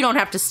upset, you don't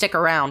have to stick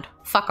around.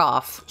 Fuck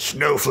off.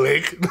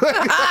 Snowflake.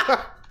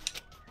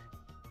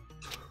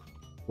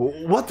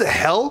 What the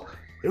hell?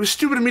 It was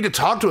stupid of me to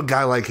talk to a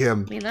guy like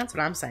him. I mean, that's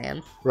what I'm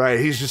saying. Right,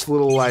 he's just a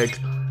little like,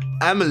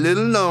 I'm a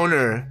little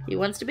loner. He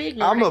wants to be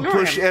ignored. I'm gonna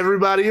Ignore push him.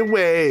 everybody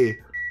away.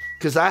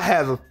 Because I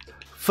have a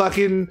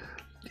fucking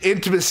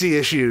intimacy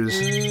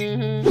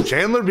issues.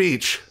 Chandler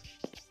Beach.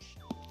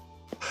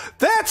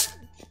 That's...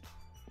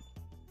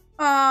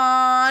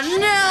 Oh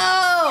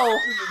no!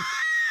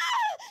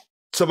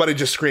 Somebody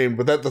just screamed,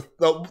 but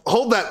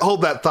hold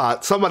that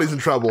thought. Somebody's in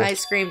trouble. I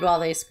screamed while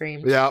they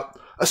screamed. Yeah.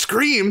 A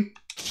scream?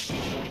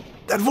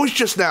 That voice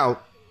just now.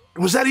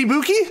 Was that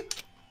Ibuki?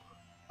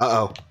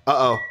 Uh-oh.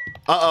 Uh-oh.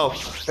 Uh-oh.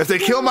 If they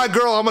kill my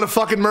girl, I'm gonna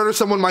fucking murder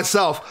someone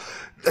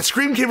myself. That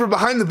scream came from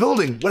behind the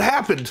building. What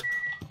happened?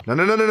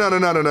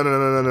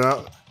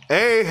 No.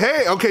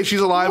 Hey. Okay,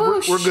 she's alive.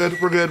 We're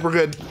good. We're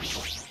good.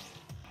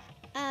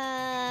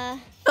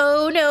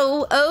 Oh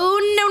no. Oh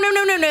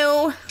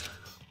no.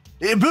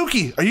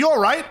 Ibuki, are you all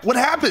right? What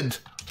happened?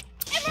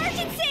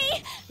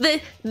 Emergency!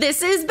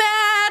 This is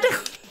bad.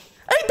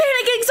 I'm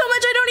panicking so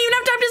much I don't even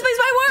have time to space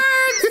my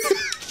words.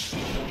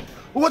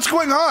 What's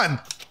going on?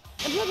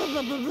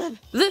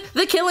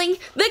 The killing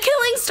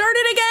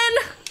started again.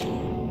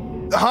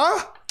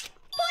 Huh?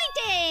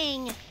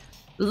 Pointing!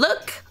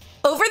 Look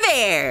over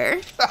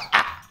there.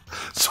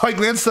 So I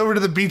glanced over to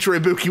the beach where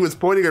Ibuki was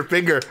pointing her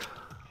finger.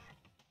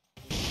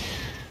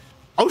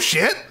 Oh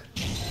shit!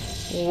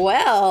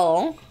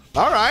 Well.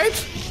 All right.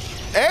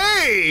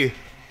 Hey!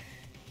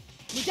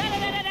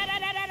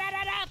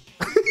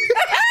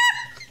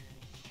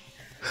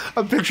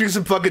 I'm picturing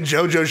some fucking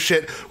JoJo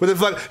shit with a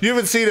fuck. You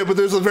haven't seen it, but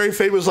there's a very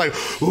famous like,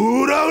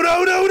 ooh no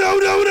no no no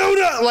no no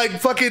no, like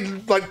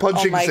fucking like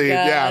punching scene.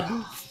 God.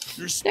 Yeah.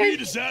 Your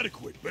speed is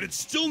adequate, but it's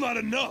still not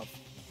enough.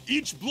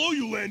 Each blow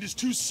you land is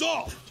too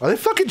soft. Are they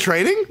fucking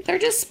training? They're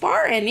just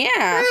sparring,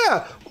 yeah.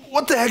 Yeah.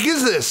 What the heck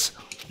is this?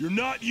 You're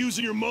not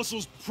using your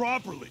muscles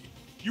properly.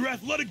 Your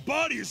athletic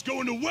body is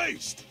going to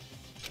waste.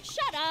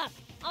 Shut up!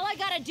 All I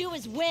gotta do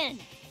is win.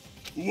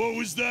 What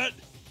was that?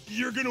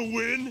 You're gonna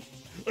win?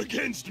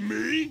 Against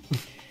me?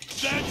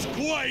 That's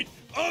quite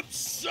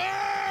absurd!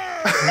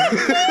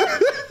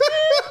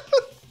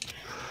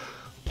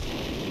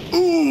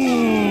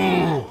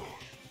 Ooh.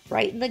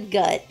 Right in the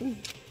gut.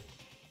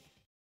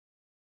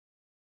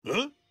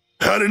 Huh?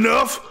 Had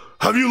enough?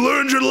 Have you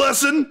learned your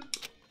lesson?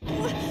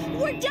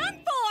 We're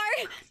done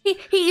for!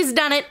 He's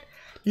done it.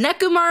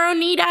 Nekomaru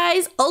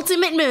Nidai's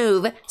ultimate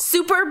move,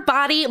 super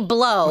body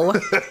blow.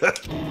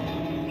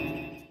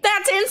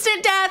 That's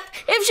instant death.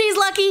 If she's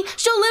lucky,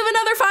 she'll live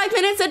another 5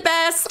 minutes at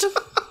best.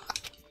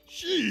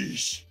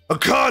 Sheesh.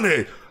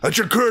 Akane, at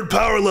your current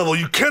power level,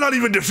 you cannot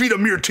even defeat a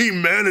mere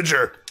team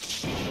manager.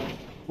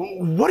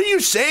 What are you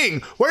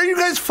saying? Why are you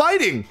guys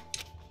fighting?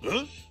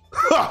 Huh?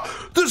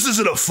 Ha! This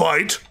isn't a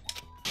fight.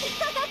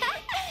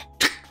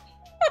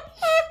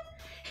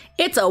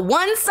 It's a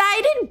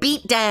one-sided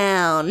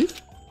beatdown.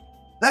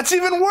 That's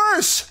even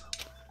worse.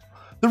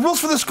 The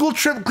rules for the school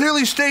trip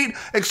clearly state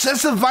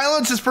excessive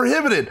violence is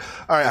prohibited.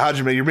 All right,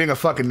 Hajime, you're being a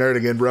fucking nerd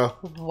again, bro.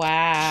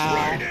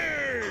 Wow.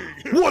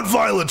 What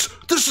violence?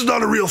 This is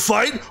not a real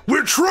fight.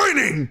 We're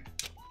training.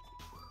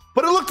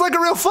 But it looked like a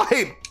real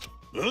fight.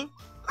 Huh?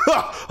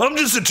 Ha! I'm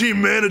just a team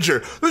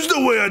manager. There's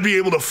no way I'd be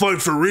able to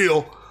fight for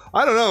real.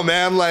 I don't know,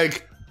 man.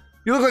 Like,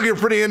 you look like you're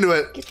pretty into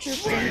it. Get your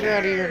finger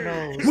out of your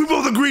nose. We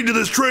both agreed to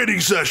this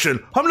training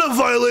session. I'm not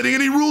violating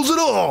any rules at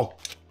all.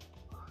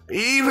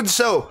 Even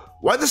so,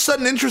 why the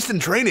sudden interest in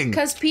training?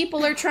 Because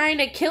people are trying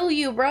to kill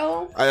you,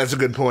 bro. That's a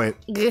good point.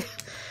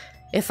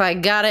 If I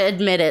gotta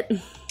admit it.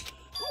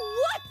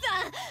 What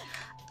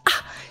the?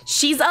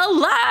 She's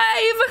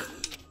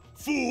alive!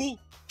 Fool!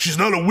 She's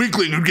not a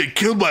weakling who'd get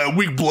killed by a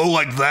weak blow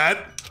like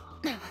that.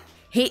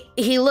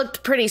 He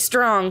looked pretty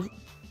strong,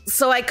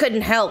 so I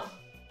couldn't help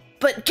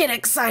but get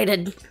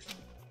excited.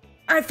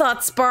 I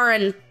thought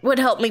sparring would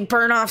help me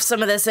burn off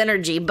some of this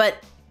energy, but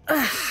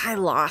I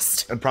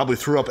lost. And probably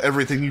threw up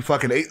everything you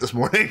fucking ate this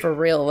morning. For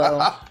real,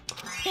 though.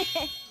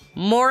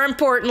 More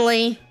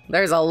importantly,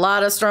 there's a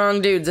lot of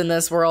strong dudes in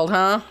this world,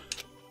 huh?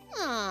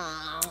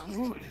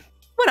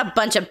 What a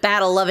bunch of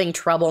battle-loving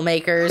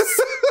troublemakers.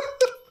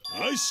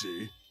 I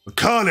see.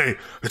 Akane,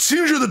 it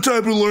seems you're the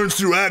type who learns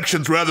through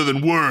actions rather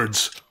than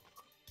words.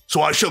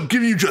 So I shall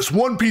give you just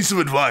one piece of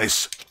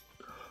advice.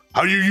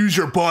 How you use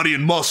your body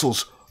and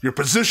muscles, your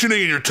positioning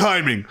and your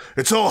timing,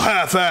 it's all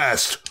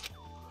half-assed.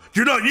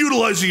 You're not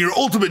utilizing your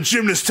ultimate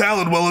gymnast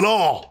talent well at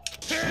all.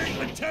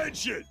 Pay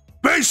attention!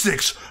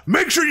 Basics!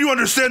 Make sure you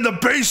understand the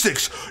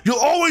basics! You'll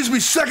always be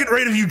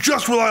second-rate if you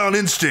just rely on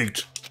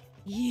instinct.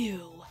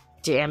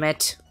 Damn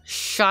it.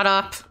 Shut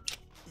up.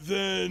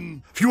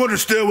 Then... If you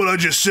understand what I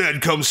just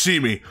said, come see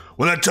me.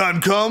 When that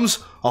time comes,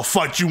 I'll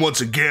fight you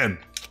once again.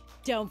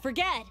 Don't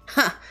forget.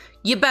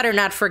 You better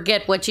not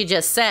forget what you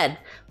just said.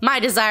 My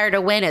desire to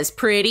win is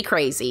pretty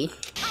crazy.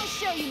 I'll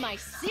show you my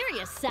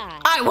serious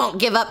side. I won't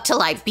give up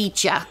till I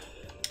beat ya.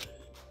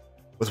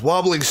 With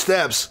wobbling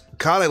steps,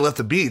 Akane left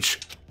the beach.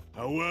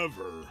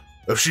 However...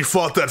 If she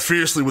fought that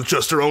fiercely with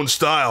just her own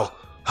style,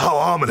 how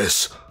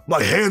ominous.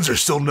 My hands are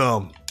still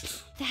numb.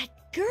 That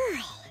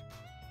girl.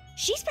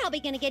 She's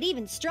probably gonna get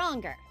even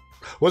stronger.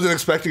 Wasn't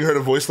expecting her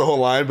to voice the whole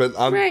line, but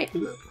I'm... Right.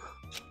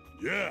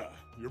 Yeah,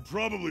 you're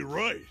probably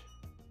right.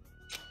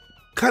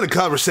 What kind of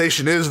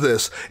conversation is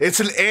this? It's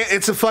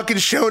a fucking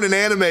shonen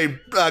anime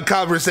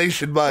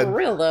conversation, bud. For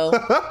real, though.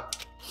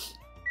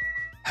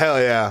 Hell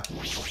yeah.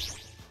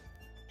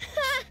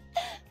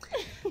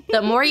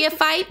 The more you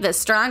fight, the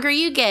stronger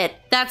you get.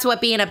 That's what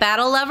being a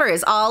battle lover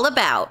is all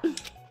about.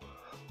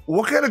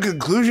 What kind of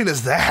conclusion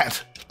is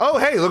that? Oh,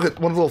 hey, look at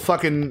one of the little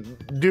fucking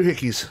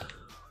doohickeys.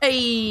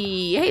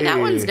 Hey, that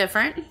one's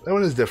different. That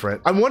one is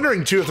different. I'm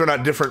wondering, too, if they're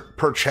not different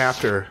per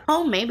chapter.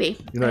 Oh, maybe.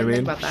 You know what I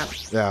mean? Think about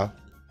that. Yeah.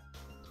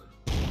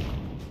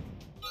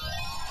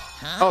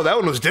 Oh, that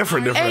one was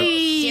different.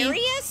 Hey.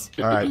 Serious?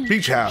 All right,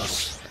 beach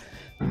house.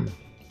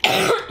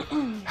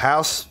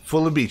 House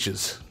full of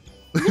beaches.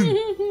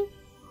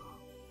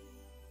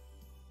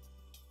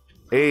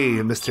 Hey,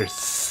 Mr.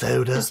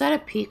 Soda. Is that a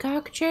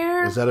peacock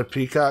chair? Is that a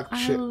peacock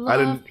chair? I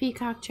love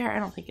peacock chair. I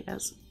don't think it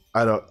is.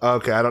 I don't.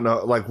 Okay, I don't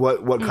know. Like,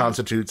 what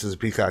constitutes as a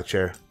peacock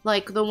chair?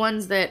 Like the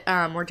ones that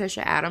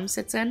Morticia Addams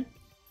sits in.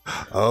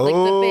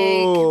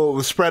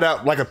 Oh, spread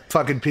out like a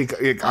fucking peacock.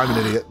 I'm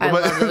an idiot. I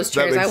love those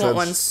That chairs. I makes want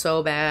sense. one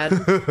so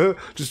bad.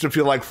 Just to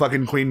feel like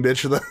fucking queen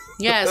bitch.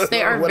 Yes,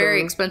 they are Whatever.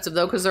 very expensive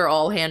though because they're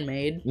all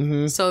handmade.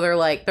 Mhm. So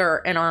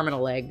they're an arm and a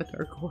leg, but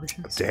they're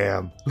gorgeous.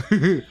 Damn.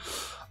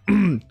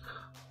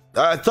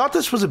 I thought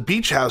this was a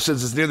beach house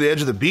since it's near the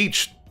edge of the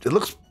beach. It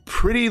looks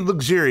pretty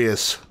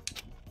luxurious.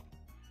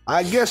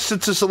 I guess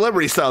it's a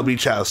celebrity style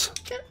beach house.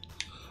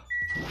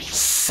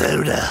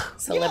 Soda.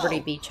 Celebrity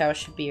Beach House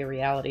should be a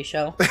reality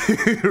show.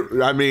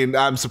 I mean,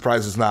 I'm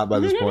surprised it's not by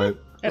this point.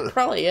 It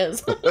probably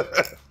is.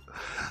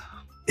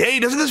 Hey,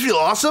 doesn't this feel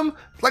awesome?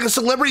 Like a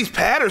celebrity's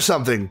pad or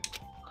something.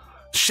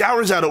 The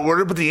shower's out of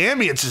order, but the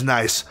ambience is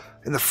nice.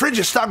 And the fridge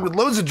is stocked with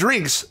loads of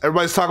drinks.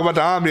 Everybody's talking about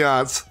the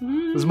ambiance.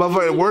 This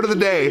motherfucker, word of the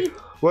day.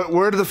 What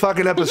word of the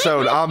fucking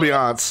episode?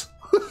 Ambiance.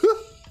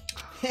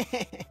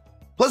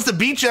 Plus, the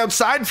beach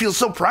outside feels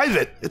so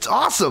private. It's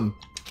awesome.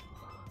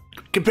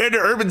 Compared to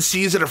urban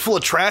seas that are full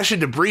of trash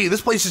and debris,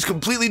 this place is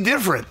completely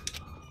different.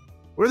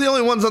 We're the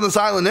only ones on this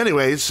island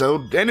anyway,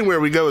 so anywhere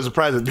we go is a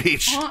private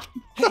beach.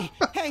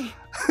 Hey,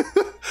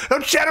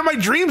 Don't shatter my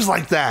dreams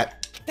like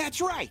that.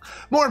 that's right.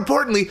 More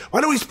importantly,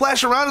 why don't we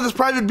splash around at this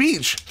private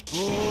beach?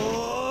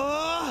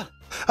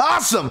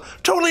 Awesome!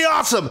 Totally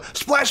awesome!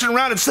 Splashing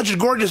around at such a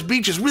gorgeous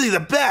beach is really the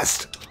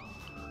best!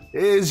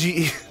 He's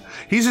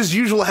his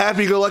usual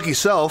happy-go-lucky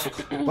self.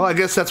 Well, I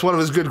guess that's one of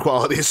his good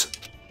qualities.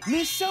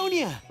 Miss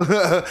Sonia.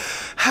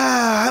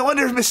 I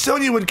wonder if Miss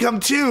Sonia would come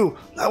too.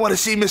 I want to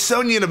see Miss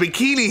Sonia in a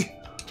bikini.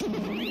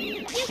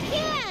 You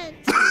can't!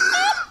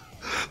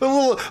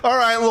 All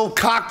right, little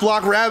cock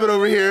block rabbit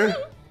over here.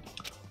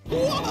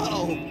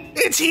 Whoa!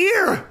 It's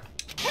here!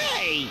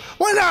 Hey!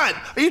 Why not?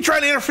 Are you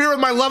trying to interfere with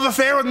my love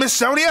affair with Miss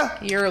Sonia?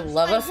 Your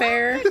love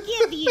affair?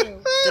 Forgive you.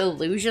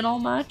 Delusional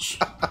much?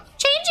 Changing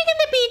in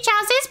the beach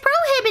house is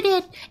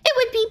prohibited. It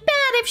would be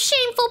bad if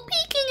shameful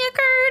peeking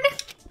occurred.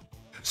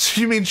 So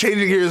you mean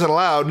changing here isn't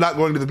allowed, not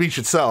going to the beach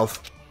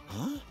itself?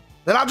 Huh?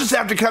 Then I'll just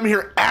have to come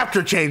here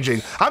after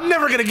changing. I'm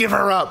never gonna give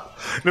her up.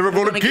 Never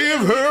gonna give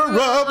her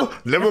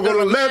up. Never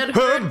gonna let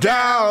her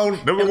down.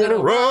 Never gonna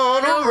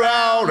run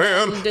around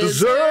and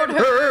desert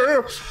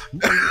her.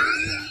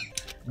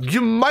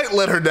 You might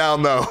let her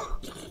down though.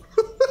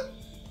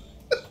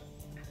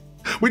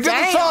 We did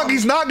the song.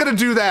 He's not gonna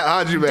do that,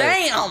 Hajime.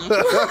 Damn!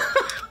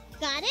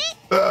 Got it?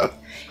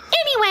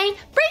 Anyway,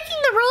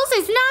 breaking the rules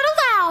is not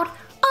allowed.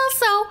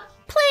 Also,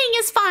 playing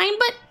is fine,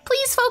 but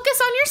please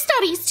focus on your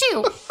studies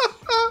too.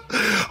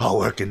 All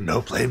work and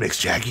no play makes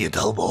Jackie a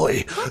dull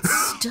boy.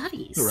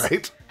 Studies.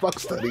 Right? Fuck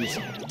studies.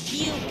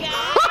 You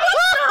got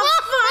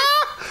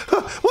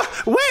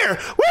Where?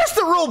 Where's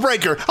the rule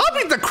breaker? I'll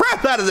beat the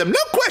crap out of them. No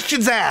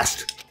questions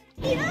asked.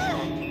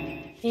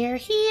 They're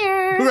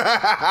here.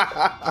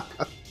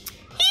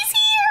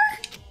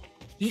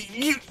 He's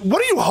here.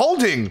 What are you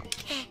holding?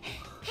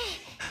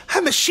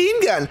 A machine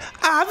gun,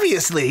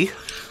 obviously.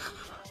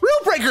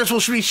 Rule breakers will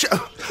be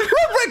rule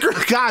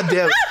breakers. God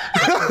damn it.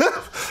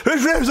 I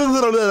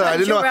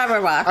didn't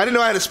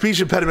know I had a speech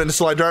impediment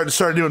until I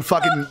started doing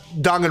fucking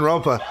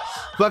Danganronpa.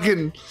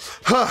 Fucking,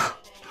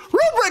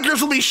 Rule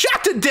breakers will be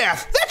shot to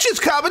death. That's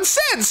just common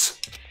sense.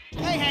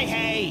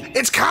 Hey!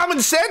 It's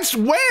common sense?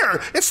 Where?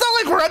 It's not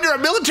like we're under a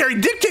military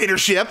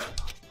dictatorship.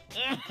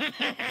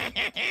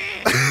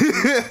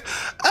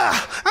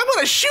 I want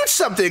to shoot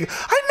something.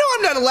 I know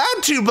I'm not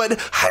allowed to, but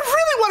I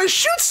really want to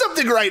shoot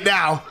something right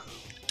now.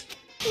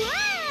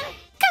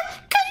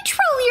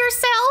 Control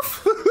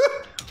yourself.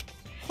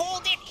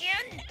 Hold it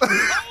in!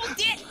 Hold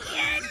it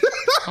in!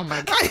 Oh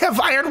my god. I have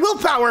iron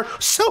willpower,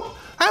 so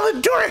I'll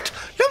endure it,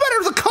 no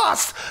matter the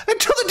cost,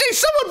 until the day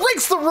someone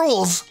breaks the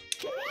rules.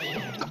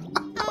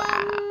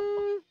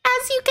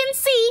 As you can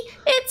see,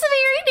 it's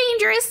very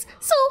dangerous,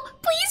 so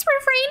please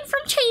refrain from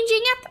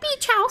changing at the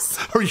beach house.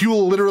 Or you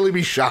will literally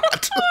be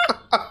shot.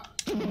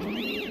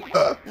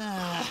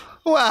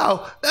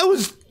 Wow, that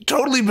was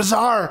totally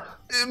bizarre.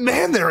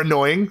 Man, they're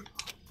annoying.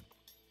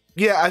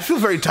 Yeah, I feel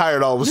very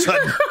tired all of a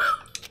sudden.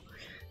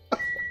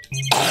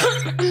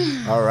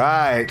 All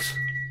right.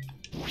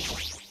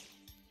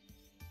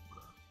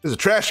 There's a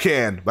trash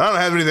can, but I don't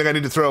have anything I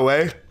need to throw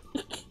away.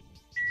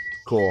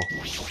 Cool.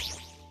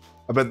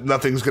 I bet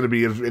nothing's going to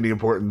be of any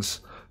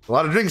importance. A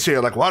lot of drinks here,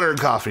 like water and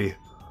coffee.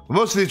 But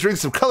most of these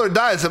drinks have colored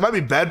dyes that might be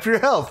bad for your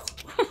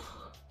health.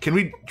 Can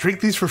we drink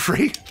these for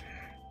free?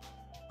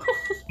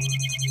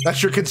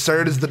 That's your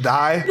concern, is the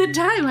dye? The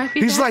dye might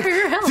be He's bad like, for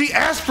your health. the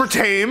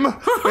aspartame.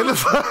 In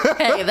the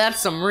Hey, that's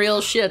some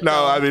real shit. No,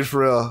 though. I mean, for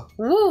real.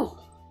 Woo.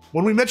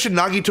 When we mentioned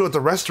Nagito at the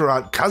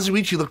restaurant,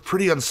 Kazuichi looked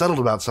pretty unsettled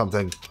about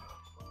something.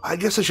 I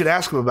guess I should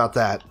ask him about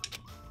that.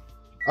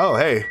 Oh,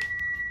 hey.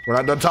 We're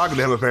not done talking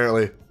to him,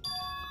 apparently.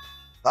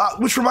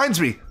 Which reminds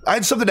me, I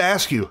had something to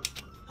ask you.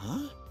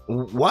 Huh?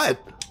 What?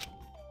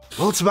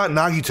 Well, it's about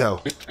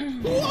Nagito.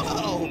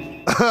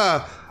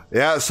 Whoa!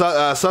 Yeah,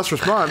 sus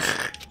response.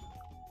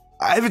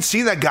 I haven't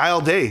seen that guy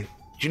all day. Do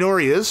you know where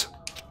he is?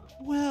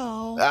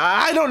 Well...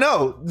 I don't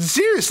know.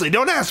 Seriously,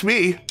 don't ask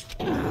me.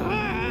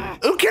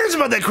 Who cares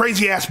about that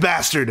crazy-ass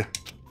bastard?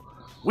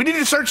 We need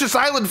to search this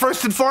island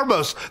first and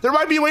foremost. There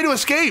might be a way to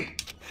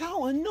escape.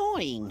 How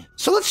annoying.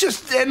 So let's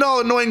just end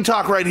all annoying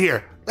talk right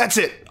here. That's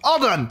it. All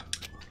done.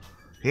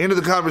 He ended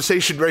the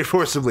conversation very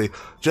forcibly,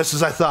 just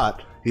as I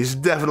thought. He's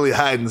definitely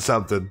hiding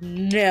something.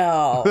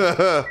 No.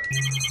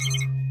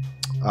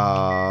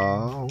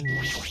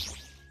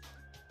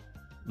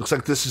 Looks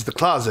like this is the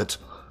closet.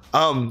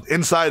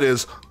 Inside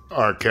is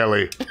R.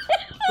 Kelly.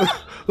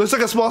 Looks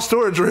like a small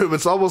storage room.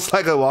 It's almost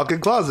like a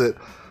walk-in closet.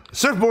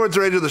 Surfboards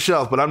are into the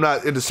shelf, but I'm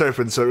not into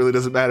surfing, so it really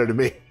doesn't matter to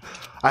me.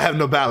 I have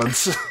no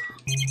balance.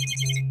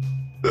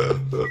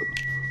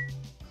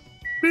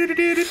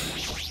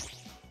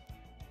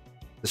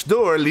 This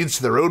door leads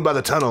to the road by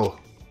the tunnel.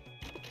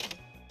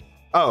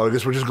 Oh, I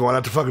guess we're just going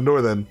out the fucking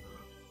door then.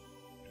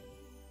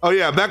 Oh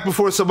yeah, back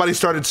before somebody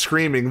started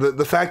screaming,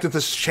 the fact that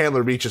this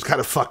Chandler Beach is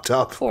kind of fucked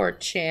up. Poor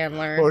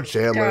Chandler. Poor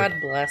Chandler. God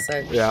bless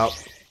it. Yeah.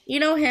 You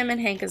know, him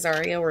and Hank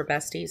Azaria were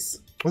besties.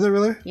 Was it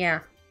really? Yeah.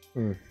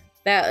 Hmm.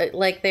 That,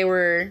 like, they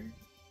were...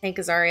 Hank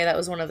Azaria, that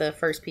was one of the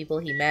first people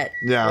he met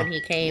when he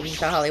came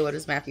to Hollywood,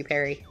 was Matthew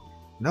Perry.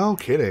 No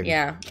kidding.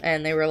 Yeah,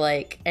 and they were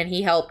like... And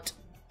he helped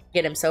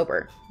get him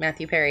sober.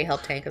 Matthew Perry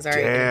helped Hank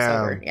Azaria get him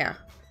sober. Yeah.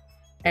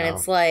 And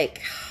it's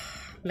like...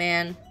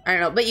 Man, I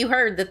don't know. But you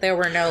heard that there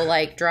were no,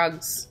 like,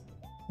 drugs.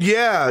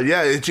 Yeah,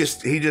 it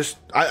just...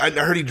 I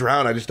heard he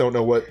drowned. I just don't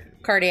know what...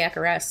 Cardiac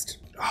arrest.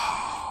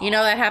 You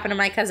know, that happened to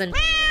my cousin.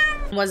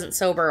 Wasn't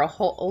sober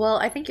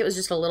I think it was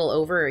just a little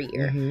over a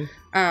year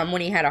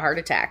when he had a heart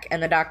attack,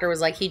 and the doctor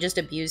was like, he just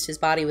abused his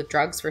body with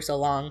drugs for so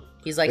long.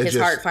 He's like, his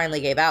heart finally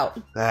gave out.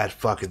 That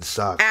fucking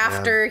sucks.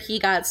 After he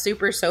got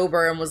super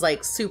sober and was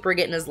like super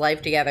getting his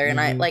life together,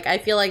 and I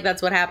feel like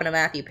that's what happened to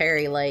Matthew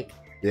Perry. Like,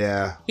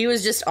 yeah, he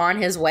was just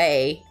on his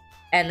way,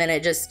 and then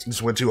it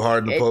just went too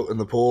hard in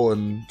the pool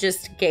and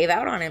just gave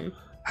out on him.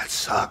 That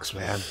sucks,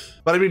 man.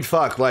 But I mean,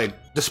 fuck,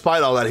 like,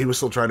 despite all that, he was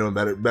still trying to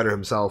better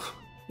himself.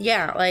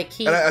 Yeah, like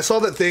he... And I saw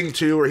that thing,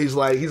 too, where he's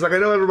like, I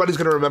know everybody's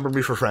going to remember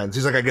me for Friends.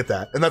 He's like, I get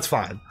that. And that's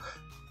fine.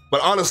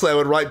 But honestly, I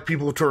would like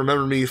people to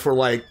remember me for,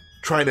 like,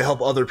 trying to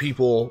help other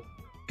people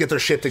get their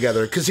shit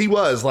together. Because he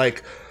was,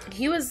 like...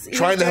 He was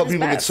trying to help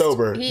people get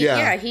sober.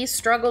 Yeah, he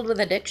struggled with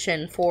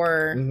addiction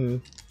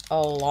for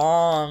a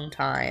long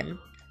time.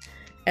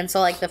 And so,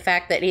 like, the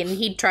fact that... And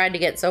he tried to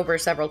get sober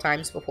several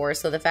times before.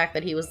 So the fact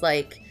that he was,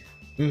 like...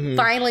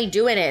 finally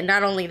doing it, and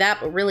not only that,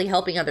 but really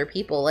helping other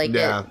people. Like,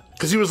 yeah,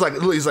 because he's like,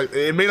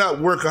 it may not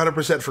work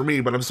 100% for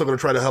me, but I'm still going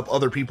to try to help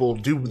other people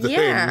do the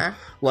thing.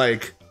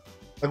 Like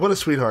what a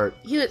sweetheart.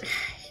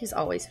 He's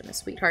always been a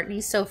sweetheart, and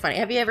he's so funny.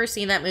 Have you ever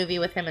seen that movie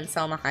with him and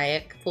Selma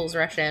Hayek, Fools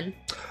Rush In?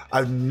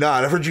 I've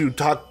not. I've heard you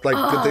talk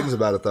good things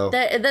about it though.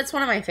 That's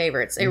one of my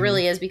favorites. It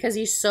really is, because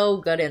he's so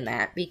good in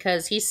that.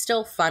 Because he's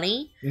still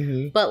funny,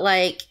 but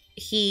like.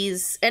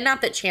 And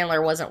not that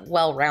Chandler wasn't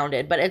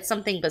well-rounded, but it's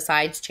something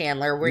besides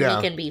Chandler where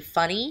he can be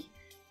funny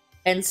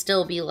and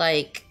still be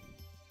like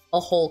a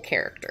whole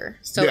character.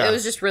 So it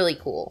was just really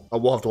cool.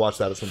 We'll have to watch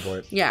that at some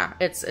point. Yeah,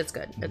 it's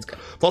good. It's good.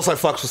 Plus, I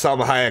fucks with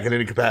Salma Hayek in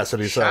any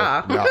capacity, so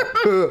no.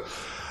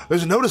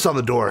 There's a notice on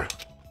the door.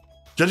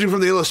 Judging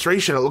from the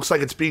illustration, it looks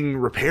like it's being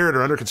repaired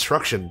or under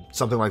construction,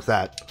 something like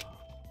that.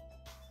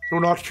 Do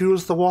not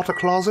use the water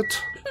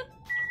closet.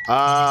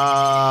 I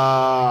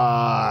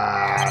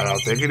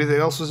don't think anything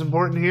else is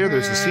important here.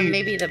 There's the seat.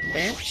 Maybe the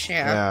bench,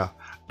 yeah.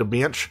 The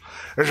bench.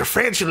 There's a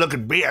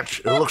fancy-looking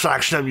bench. It looks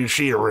like something you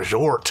see at a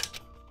resort.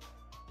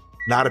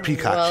 Not a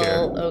peacock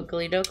chair. Well,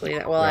 Oakley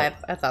dokley. Well, I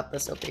thought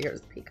this over here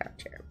was the peacock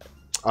chair. But...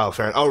 Oh,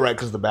 fair. Oh, right,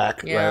 because of the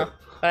back. Yeah, right.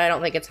 But I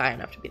don't think it's high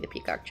enough to be the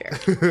peacock chair.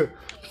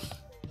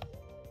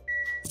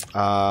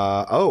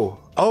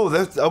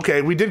 That's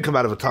okay. We did come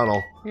out of a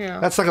tunnel. Yeah.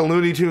 That's like a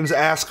Looney Tunes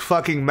ask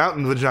fucking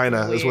mountain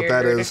vagina. Weird. Is what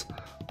that is.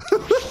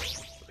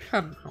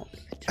 Come on.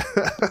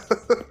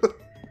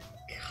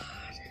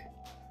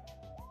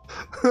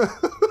 God.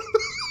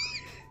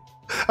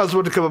 I was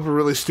about to come up with a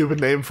really stupid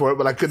name for it,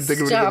 but I couldn't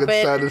think of anything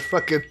that sounded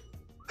fucking...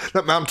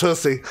 Not Mount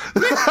Tussie.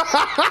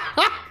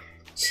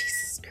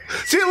 Jesus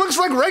Christ. See, it looks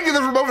like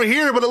regular from over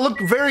here, but it looked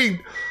very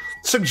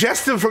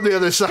suggestive from the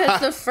other side.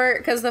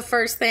 Because the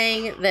first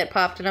thing that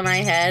popped into my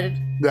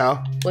head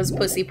was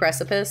Pussy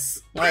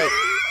Precipice. Like...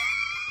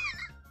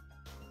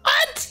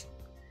 What?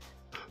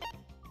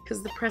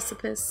 Because the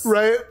precipice.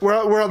 Right? We're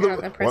on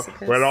the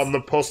precipice. We're on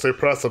the pussy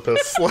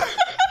precipice.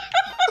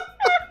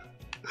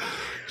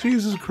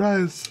 Jesus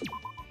Christ.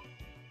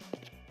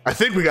 I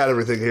think we got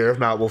everything here. If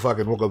not, we'll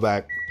go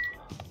back.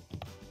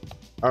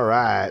 All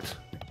right.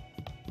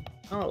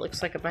 Oh, it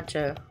looks like a bunch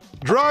of...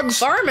 Drugs!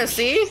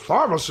 Pharmacy!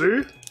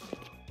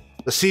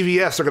 The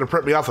CVS are going to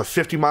print me off a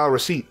 50-mile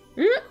receipt.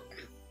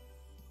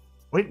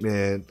 Wait a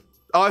minute.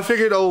 Oh, I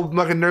figured old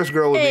fucking nurse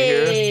girl would be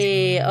here.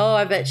 Hey! Oh,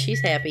 I bet she's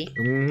happy.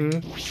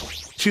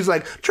 She's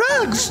like,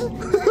 drugs!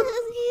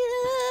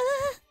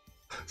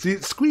 See,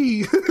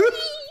 squee.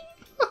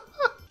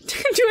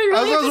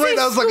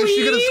 I was like, is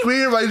she going to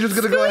squee or am I just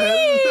going to go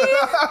ahead?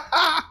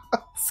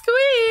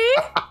 Squee!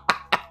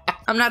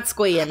 I'm not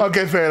squeeing.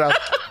 Okay, fair enough.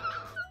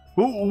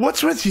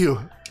 What's with you?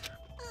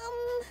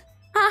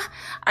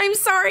 I'm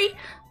sorry.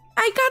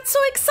 I got so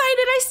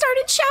excited I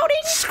started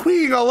shouting.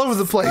 Squeeing all over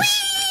the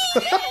place. I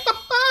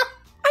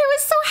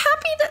was so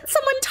happy that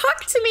someone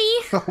talked to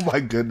me. Oh my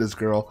goodness,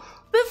 girl.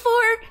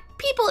 Before,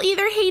 people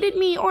either hated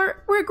me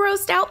or were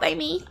grossed out by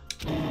me.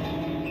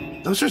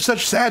 Those are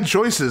such sad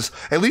choices.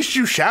 At least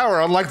you shower,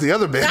 unlike the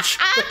other bitch.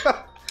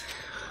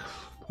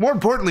 More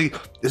importantly,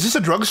 is this a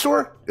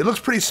drugstore? It looks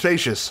pretty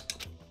spacious.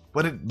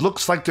 But it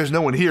looks like there's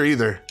no one here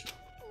either.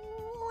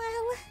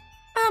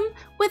 Well,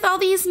 with all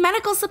these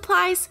medical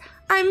supplies,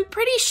 I'm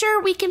pretty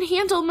sure we can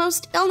handle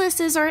most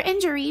illnesses or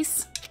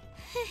injuries.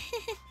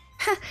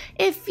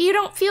 If you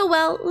don't feel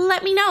well,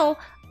 let me know.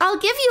 I'll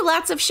give you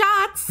lots of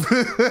shots.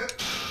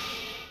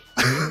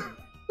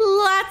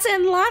 Lots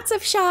and lots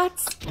of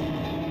shots.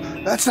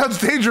 That sounds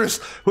dangerous.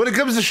 When it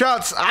comes to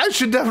shots, I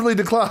should definitely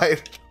decline.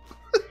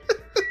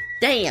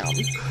 Damn.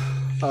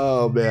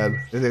 Oh,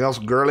 man. Anything else,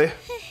 girly?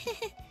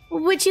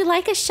 Would you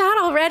like a shot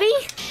already?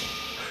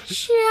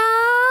 Shot!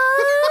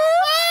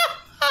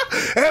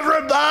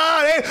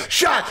 Everybody!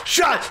 Shot!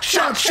 Shot!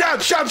 Shot!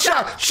 Shot! Shot!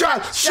 Shot!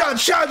 Shot! Shot!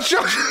 Shot!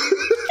 Shot!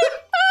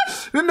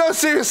 No,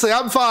 seriously,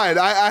 I'm fine.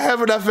 I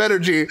have enough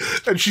energy.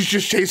 And she's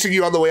just chasing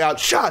you on the way out.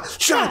 Shot!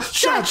 Shot!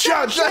 Shot!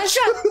 Shot! Shot!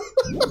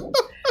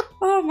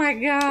 Oh my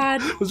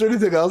god. Was there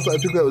anything else? I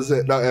think that was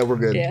it. No, yeah, we're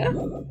good. Yeah.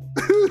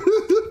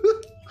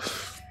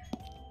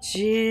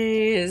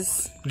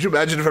 Jeez. Could you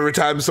imagine if every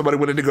time somebody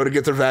went in to go to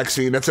get their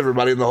vaccine, that's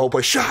everybody in the whole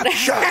place? Shot!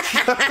 Shot!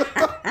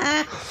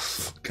 Shot!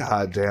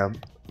 God damn.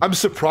 I'm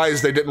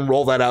surprised they didn't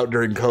roll that out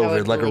during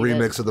COVID, like a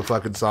remix of the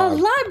fucking song.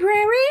 The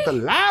library? The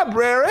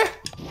library?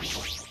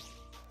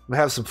 We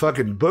have some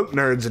fucking book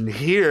nerds in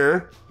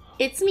here.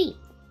 It's me.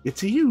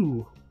 It's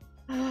you.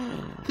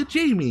 The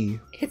Jamie.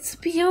 It's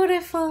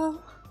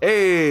beautiful.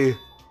 Hey.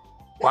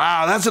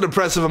 Wow, that's an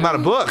impressive amount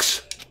of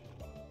books.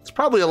 It's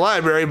probably a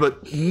library,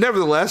 but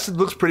nevertheless, it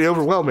looks pretty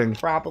overwhelming.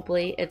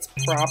 Probably. It's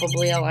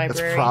probably a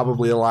library. It's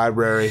probably a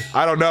library.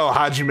 I don't know,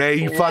 Hajime.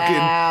 You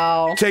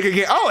fucking take a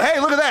game. Oh, hey,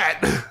 look at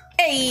that.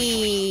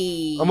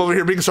 Hey. I'm over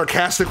here being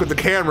sarcastic with the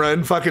camera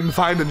and fucking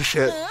finding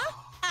shit.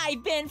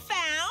 I've been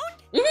found.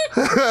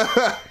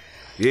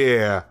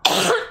 Yeah.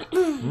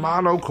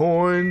 Mono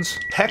coins.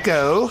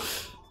 Hecko.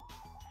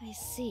 I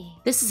see.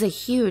 This is a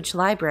huge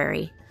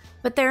library,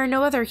 but there are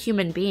no other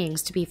human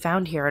beings to be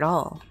found here at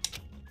all.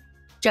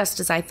 Just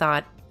as I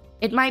thought,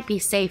 it might be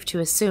safe to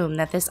assume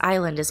that this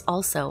island is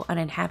also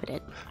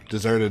uninhabited.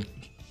 Deserted.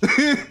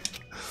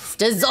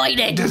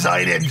 Deserted.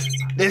 Deserted.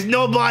 There's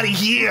nobody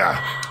here.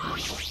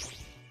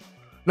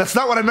 That's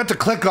not what I meant to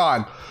click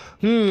on.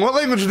 What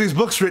language are these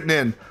books written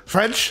in?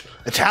 French?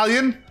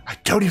 Italian? I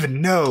don't even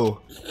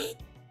know.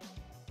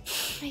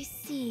 I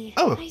see.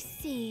 Oh. I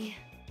see.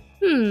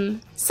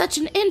 Such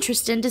an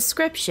interesting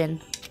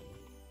description.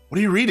 What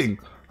are you reading?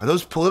 Are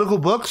those political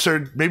books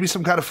or maybe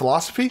some kind of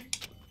philosophy?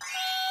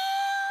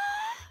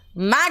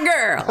 My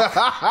girl.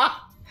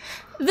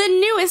 The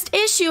newest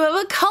issue of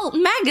Occult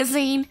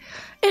magazine.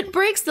 It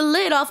breaks the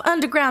lid off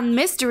underground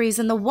mysteries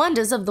and the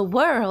wonders of the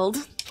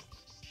world.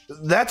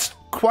 That's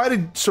quite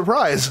a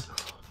surprise.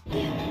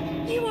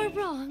 You are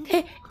wrong.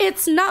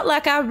 It's not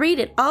like I read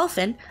it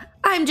often.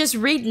 I'm just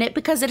reading it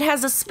because it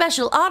has a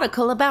special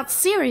article about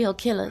serial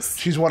killers.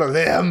 She's one of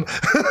them.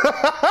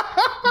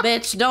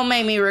 Bitch, don't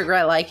make me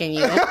regret liking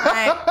you.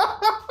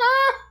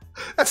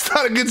 That's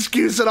not a good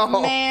excuse at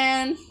all.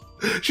 Man.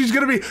 She's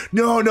gonna be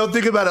no.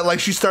 Think about it. Like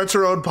she starts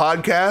her own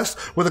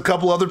podcast with a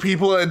couple other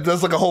people and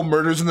does like a whole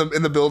murders in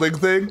the building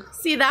thing.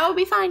 See, that would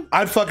be fine.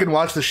 I'd fucking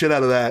watch the shit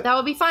out of that. That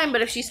would be fine,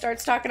 but if she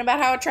starts talking about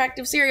how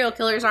attractive serial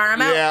killers are,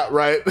 I'm out. Yeah,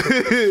 right.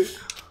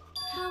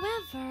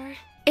 However,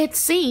 it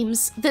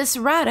seems this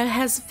writer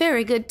has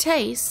very good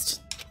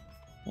taste.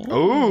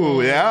 Oh,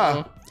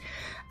 yeah.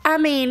 I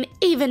mean,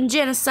 even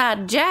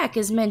Genocide Jack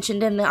is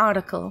mentioned in the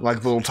article.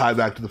 Like the little tie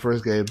back to the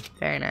first game.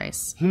 Very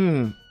nice.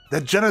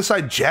 That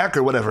Genocide Jack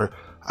or whatever.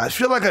 I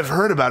feel like I've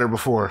heard about her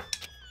before.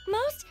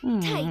 most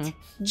tight.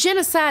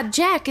 Genocide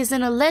Jack is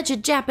an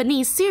alleged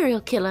Japanese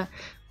serial killer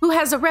who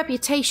has a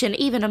reputation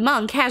even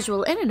among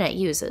casual internet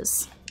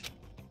users.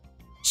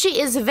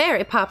 She is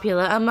very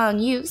popular among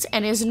youth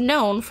and is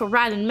known for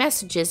writing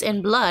messages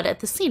in blood at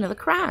the scene of the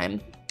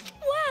crime.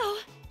 Wow.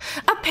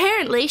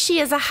 Apparently, she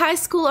is a high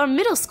school or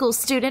middle school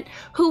student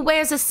who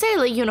wears a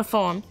sailor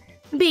uniform.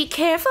 Be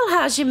careful,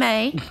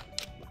 Hajime.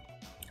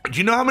 Do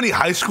you know how many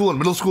high school and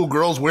middle school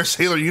girls wear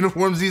sailor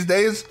uniforms these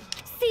days?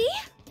 See?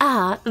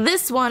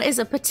 This one is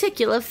a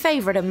particular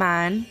favorite of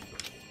mine.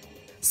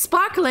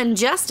 Sparkling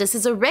Justice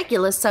is a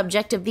regular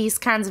subject of these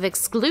kinds of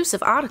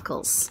exclusive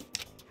articles.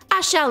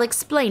 I shall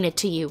explain it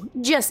to you,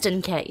 just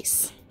in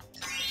case.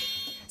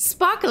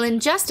 Sparkling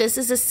Justice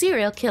is a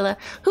serial killer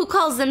who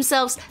calls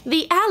themselves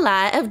the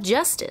Ally of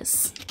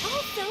Justice.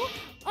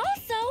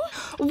 Also,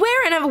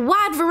 wearing a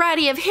wide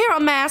variety of hero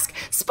masks,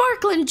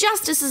 Sparkling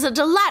Justice is a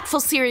delightful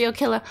serial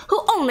killer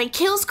who only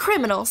kills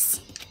criminals.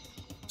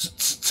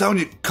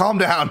 Sonya, calm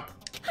down.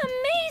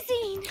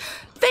 amazing.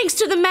 Thanks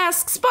to the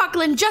masks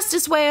Sparkling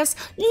Justice wears,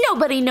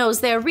 nobody knows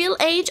their real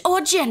age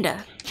or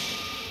gender.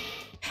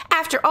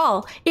 After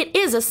all, it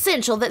is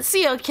essential that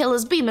serial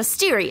killers be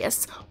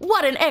mysterious.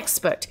 What an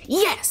expert.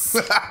 Yes!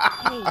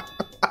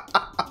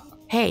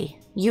 Hey,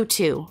 you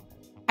two.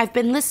 I've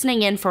been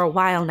listening in for a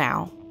while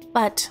now,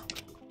 but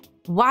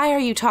why are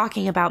you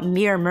talking about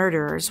mere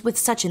murderers with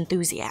such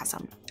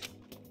enthusiasm?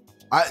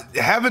 I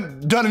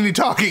haven't done any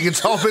talking.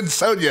 It's all been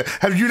Sonia.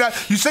 Have you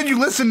not? You said you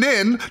listened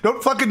in.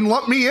 Don't fucking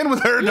lump me in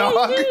with her,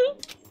 dog.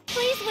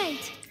 Please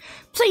wait.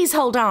 Please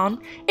hold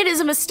on. It is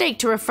a mistake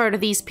to refer to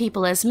these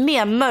people as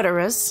mere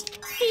murderers.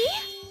 See?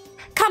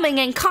 Coming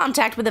in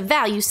contact with a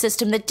value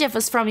system that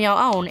differs from your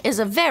own is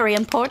a very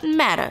important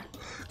matter.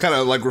 Kind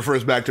of like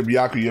refers back to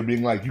Byakuya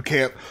being like, you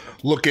can't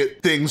look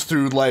at things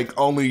through like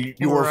only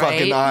your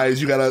fucking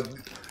eyes. You gotta,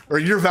 or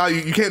your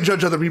value, you can't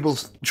judge other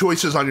people's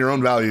choices on your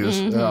own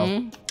values. You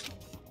know?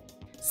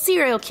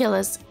 Serial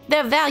killers,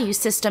 their value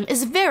system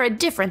is very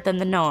different than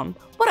the norm.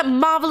 What a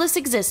marvelous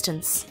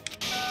existence.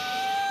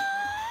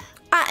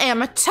 I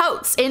am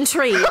totes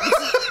intrigued.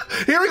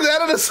 Hearing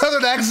that in a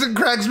southern accent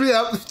cracks me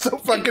up. It's so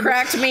fucking. It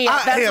cracked me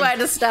up. That's why I had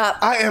to stop.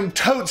 I am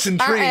totes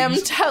intrigued. I am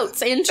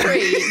totes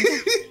intrigued.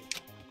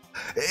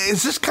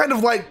 Is this kind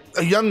of like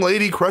a young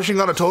lady crushing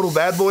on a total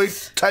bad boy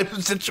type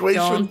of situation?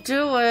 Don't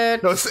do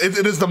it. No,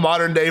 it is the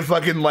modern day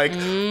fucking like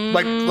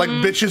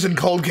bitches in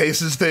cold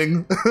cases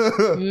thing.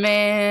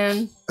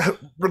 Man.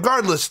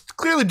 Regardless,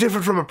 clearly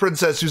different from a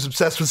princess who's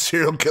obsessed with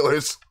serial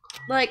killers.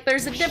 Like,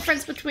 there's a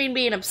difference between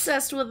being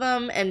obsessed with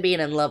them and being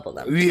in love with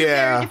them.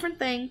 Yeah. Very different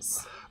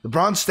things. The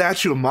bronze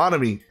statue of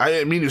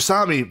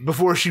Usami,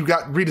 before she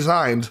got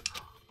redesigned,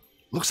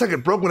 looks like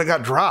it broke when it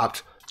got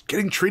dropped.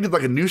 Getting treated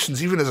like a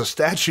nuisance even as a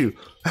statue.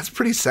 That's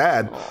pretty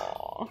sad.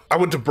 Aww. I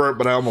went to burp,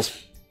 but I almost...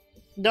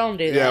 Don't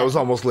do that. Yeah, it was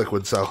almost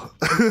liquid, so...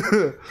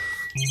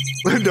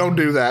 Don't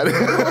do that.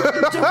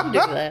 Don't do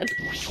that.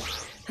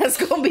 That's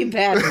gonna be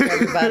bad for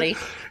everybody.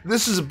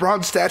 This is a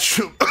bronze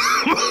statue of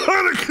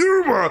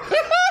Monokuma!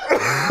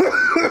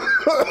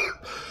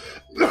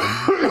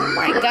 Oh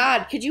my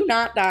god, could you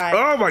not die?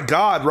 Oh my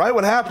god, right?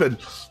 What happened?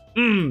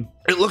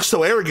 It looks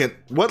so arrogant.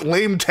 What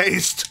lame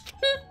taste.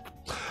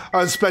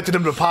 I expected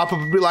him to pop up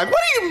and be like,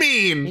 what do you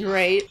mean?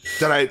 Right.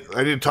 Did I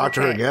need to talk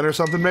to her again or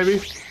something,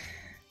 maybe?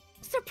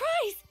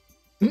 Surprise!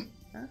 I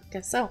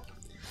guess so.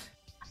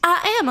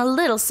 I am a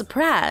little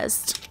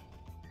surprised.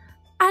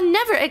 I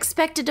never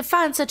expected to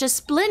find such a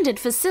splendid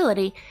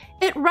facility.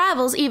 It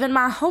rivals even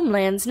my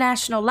homeland's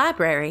National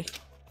Library.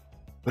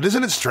 But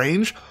isn't it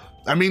strange?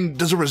 I mean,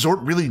 does a resort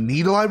really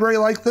need a library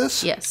like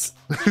this? Yes.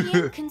 I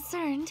am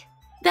concerned.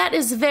 That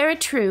is very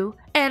true,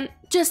 and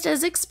just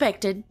as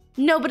expected,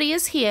 nobody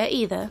is here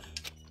either.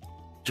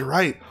 You're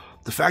right.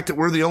 The fact that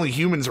we're the only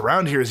humans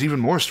around here is even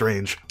more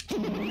strange.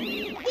 Ding, ding,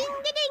 ding.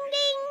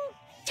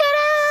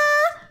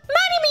 Ta-da!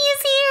 Monokuma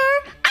is here!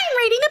 I'm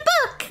reading a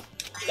book!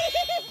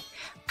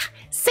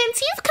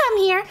 Since you've come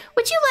here,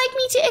 would you like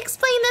me to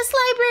explain this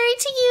library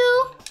to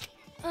you?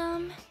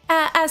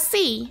 I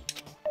see.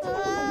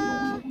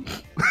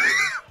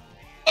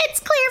 It's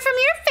clear from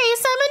your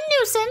face I'm a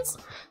nuisance.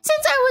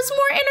 Since I was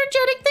more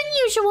energetic than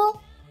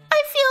usual,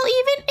 I feel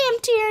even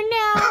emptier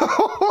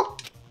now.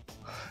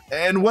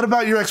 And what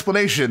about your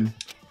explanation?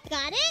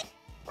 Got it?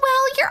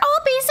 Well, you're all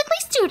basically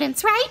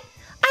students, right?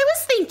 I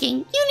was thinking,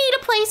 you need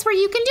a place where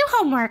you can do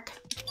homework.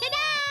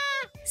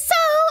 Ta-da! So,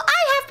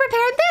 I have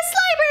prepared this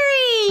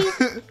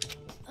library!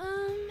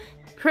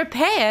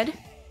 Prepared?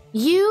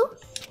 You?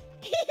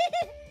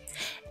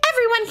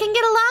 Everyone can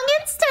get along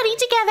and study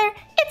together.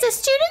 It's a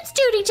student's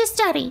duty to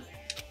study.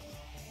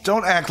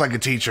 Don't act like a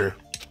teacher.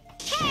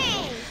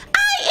 Hey!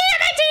 I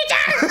am a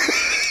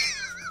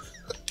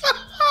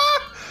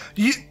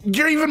teacher!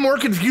 You're even more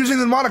confusing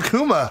than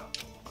Monokuma.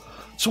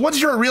 So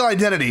what's your real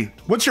identity?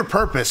 What's your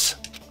purpose?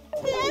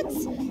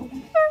 That's...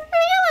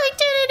 Real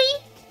identity?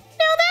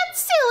 Now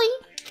that's silly.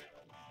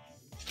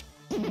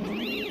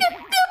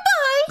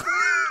 Goodbye.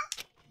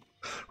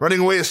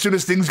 Running away as soon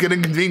as things get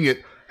inconvenient.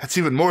 That's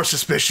even more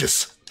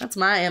suspicious. That's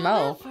my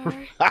MO.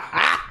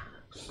 I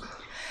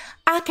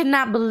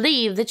cannot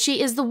believe that she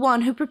is the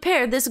one who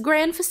prepared this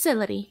grand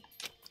facility.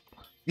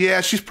 Yeah,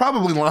 she's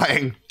probably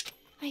lying.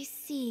 I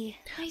see.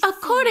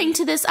 According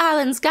to this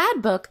island's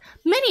guidebook,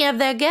 many of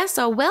their guests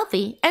are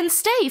wealthy and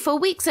stay for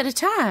weeks at a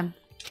time.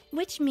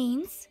 Which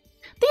means?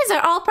 These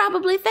are all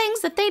probably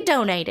things that they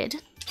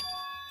donated.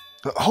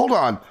 Hold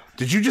on.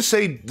 Did you just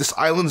say this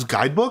island's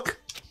guidebook?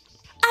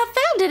 I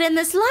found it in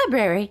this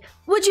library.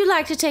 Would you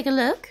like to take a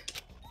look?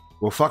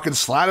 Well, fucking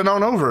slide it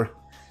on over.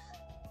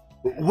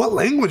 What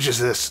language is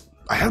this?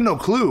 I have no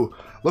clue.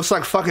 Looks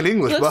like fucking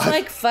English, Looks bud.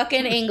 like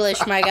fucking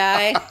English, my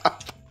guy.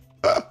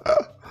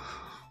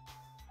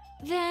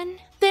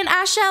 Then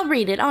I shall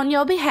read it on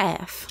your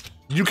behalf.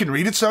 You can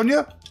read it,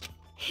 Sonia?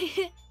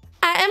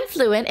 I am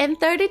fluent in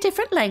 30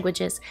 different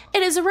languages.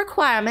 It is a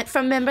requirement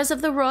from members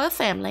of the royal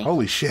family.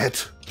 Holy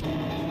shit.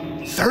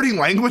 30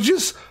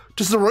 languages?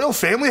 Does the royal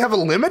family have a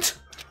limit?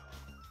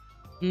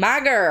 My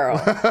girl.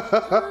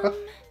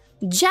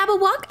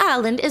 Jabberwock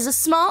Island is a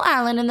small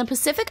island in the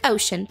Pacific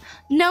Ocean,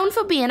 known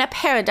for being a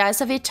paradise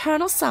of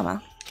eternal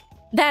summer.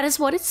 That is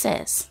what it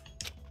says.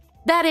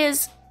 That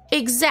is,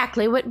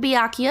 Exactly what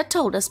Byakuya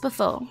told us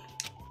before.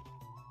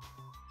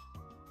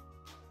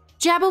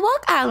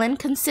 Jabberwock Island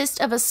consists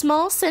of a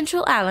small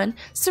central island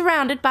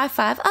surrounded by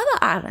 5 other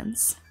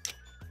islands.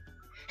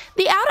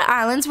 The outer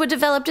islands were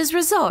developed as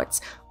resorts,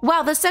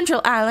 while the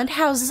central island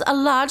houses a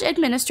large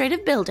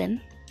administrative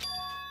building.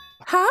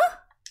 Huh?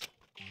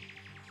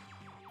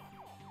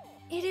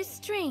 It is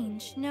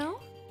strange, no?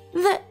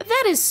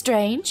 That is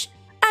strange.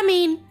 I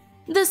mean,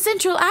 the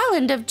central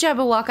island of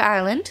Jabberwock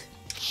Island.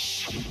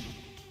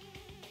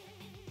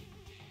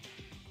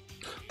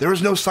 There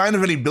was no sign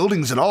of any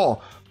buildings at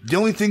all. The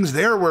only things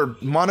there were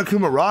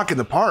Monokuma Rock and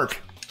the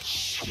park.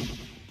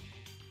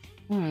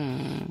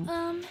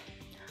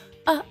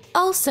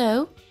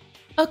 Also,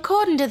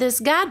 according to this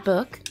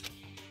guidebook,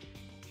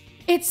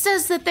 it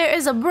says that there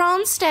is a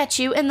bronze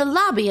statue in the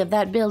lobby of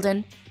that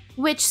building,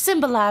 which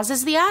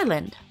symbolizes the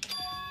island.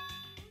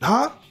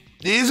 Huh?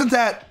 Isn't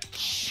that...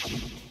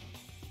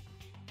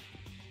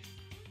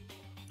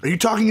 Are you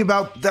talking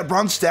about that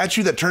bronze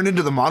statue that turned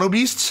into the Mono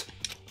Beasts?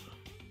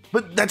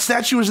 But that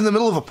statue was in the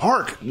middle of a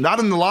park, not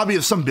in the lobby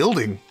of some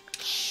building.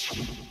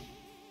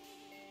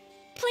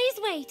 Please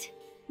wait.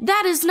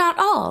 That is not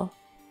all.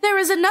 There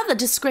is another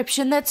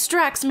description that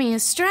strikes me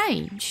as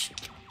strange.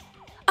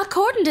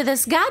 According to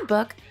this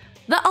guidebook,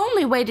 the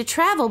only way to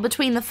travel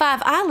between the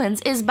 5 islands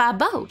is by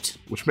boat.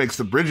 Which makes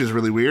the bridges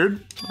really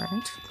weird.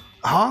 Right.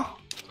 Huh?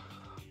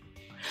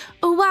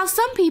 While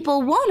some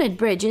people wanted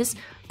bridges,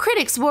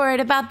 critics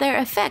worried about their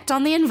effect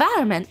on the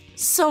environment,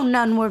 so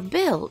none were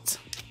built.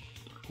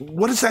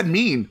 What does that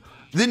mean?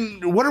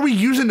 Then what are we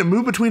using to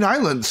move between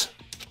islands?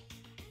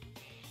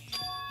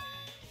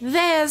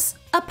 There's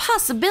a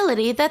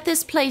possibility that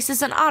this place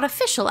is an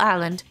artificial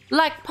island,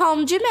 like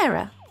Palm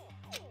Jumeirah.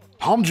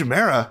 Palm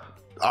Jumeirah?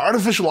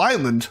 Artificial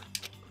island?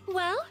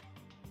 Well?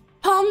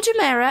 Palm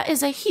Jumeirah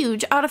is a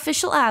huge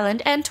artificial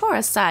island and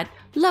tourist site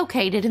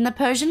located in the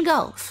Persian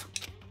Gulf.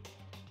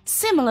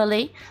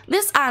 Similarly,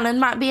 this island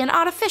might be an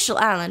artificial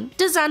island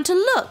designed to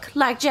look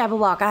like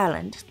Jabberwock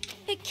Island.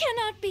 It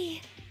cannot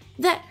be.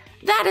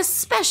 That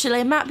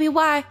especially might be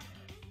why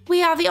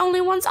we are the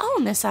only ones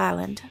on this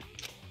island.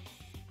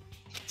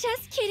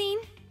 Just kidding.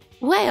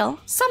 Well,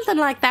 something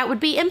like that would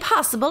be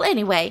impossible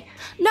anyway.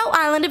 No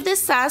island of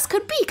this size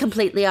could be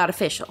completely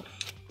artificial.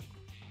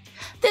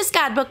 This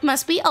guidebook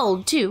must be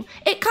old, too.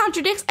 It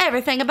contradicts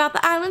everything about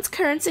the island's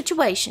current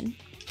situation.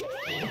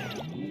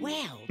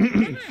 Well,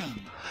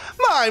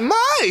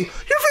 My!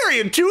 You're very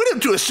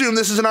intuitive to assume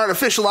this is an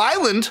artificial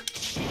island.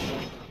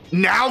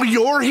 Now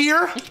you're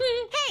here?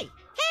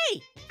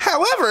 Hey!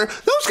 However,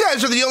 those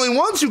guys are the only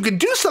ones who can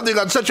do something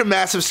on such a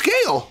massive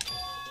scale.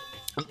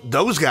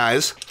 Those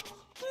guys?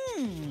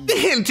 The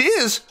hint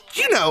is,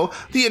 you know,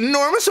 the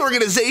enormous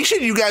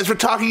organization you guys were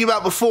talking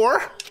about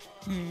before.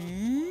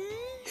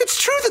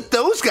 It's true that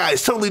those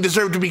guys totally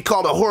deserve to be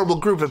called a horrible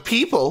group of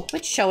people.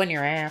 Quit showing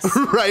your ass.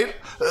 Right?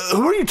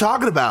 Who are you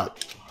talking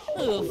about?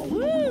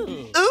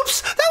 Ooh.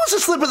 Oops, that was a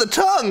slip of the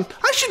tongue.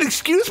 I should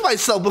excuse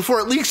myself before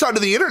it leaks onto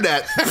the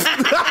internet.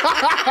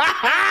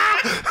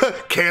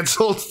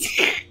 Cancelled.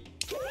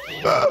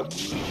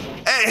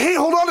 Hey,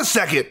 hold on a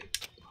second.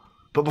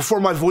 But before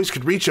my voice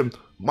could reach him,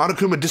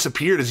 Monokuma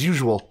disappeared as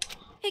usual.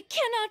 It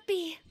cannot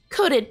be.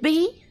 Could it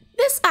be?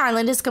 This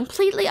island is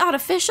completely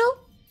artificial?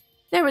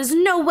 There is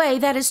no way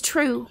that is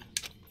true.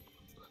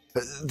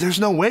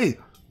 There's no way.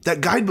 That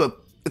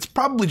guidebook, it's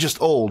probably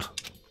just old.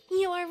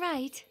 You are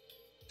right.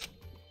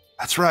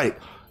 That's right.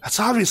 That's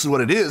obviously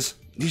what it is.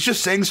 He's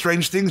just saying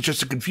strange things just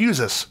to confuse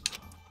us.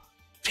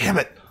 Damn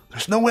it.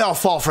 There's no way I'll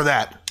fall for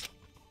that.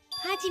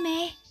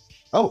 Hajime.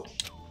 Oh.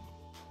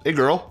 Hey,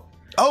 girl.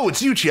 Oh,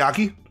 it's you,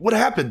 Chiaki. What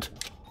happened?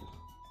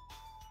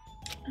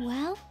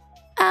 Well?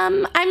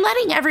 I'm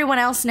letting everyone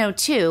else know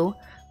too,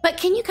 but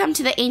can you come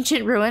to the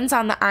ancient ruins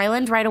on the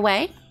island right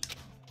away?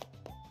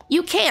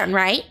 You can,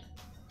 right?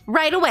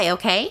 Right away,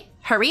 okay?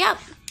 Hurry up.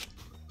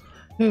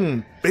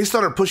 Based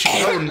on her pushy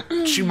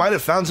tone, she might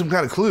have found some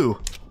kind of clue.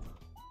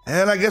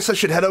 And I guess I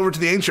should head over to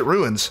the ancient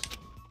ruins.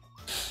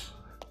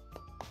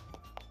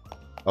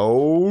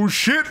 Oh,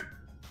 shit.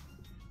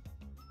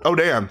 Oh,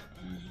 damn.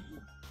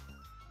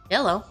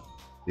 Hello.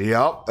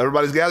 Yep,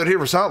 everybody's gathered here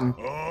for something.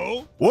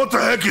 Oh? What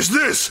the heck is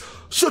this?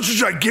 Such a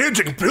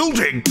gigantic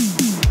building!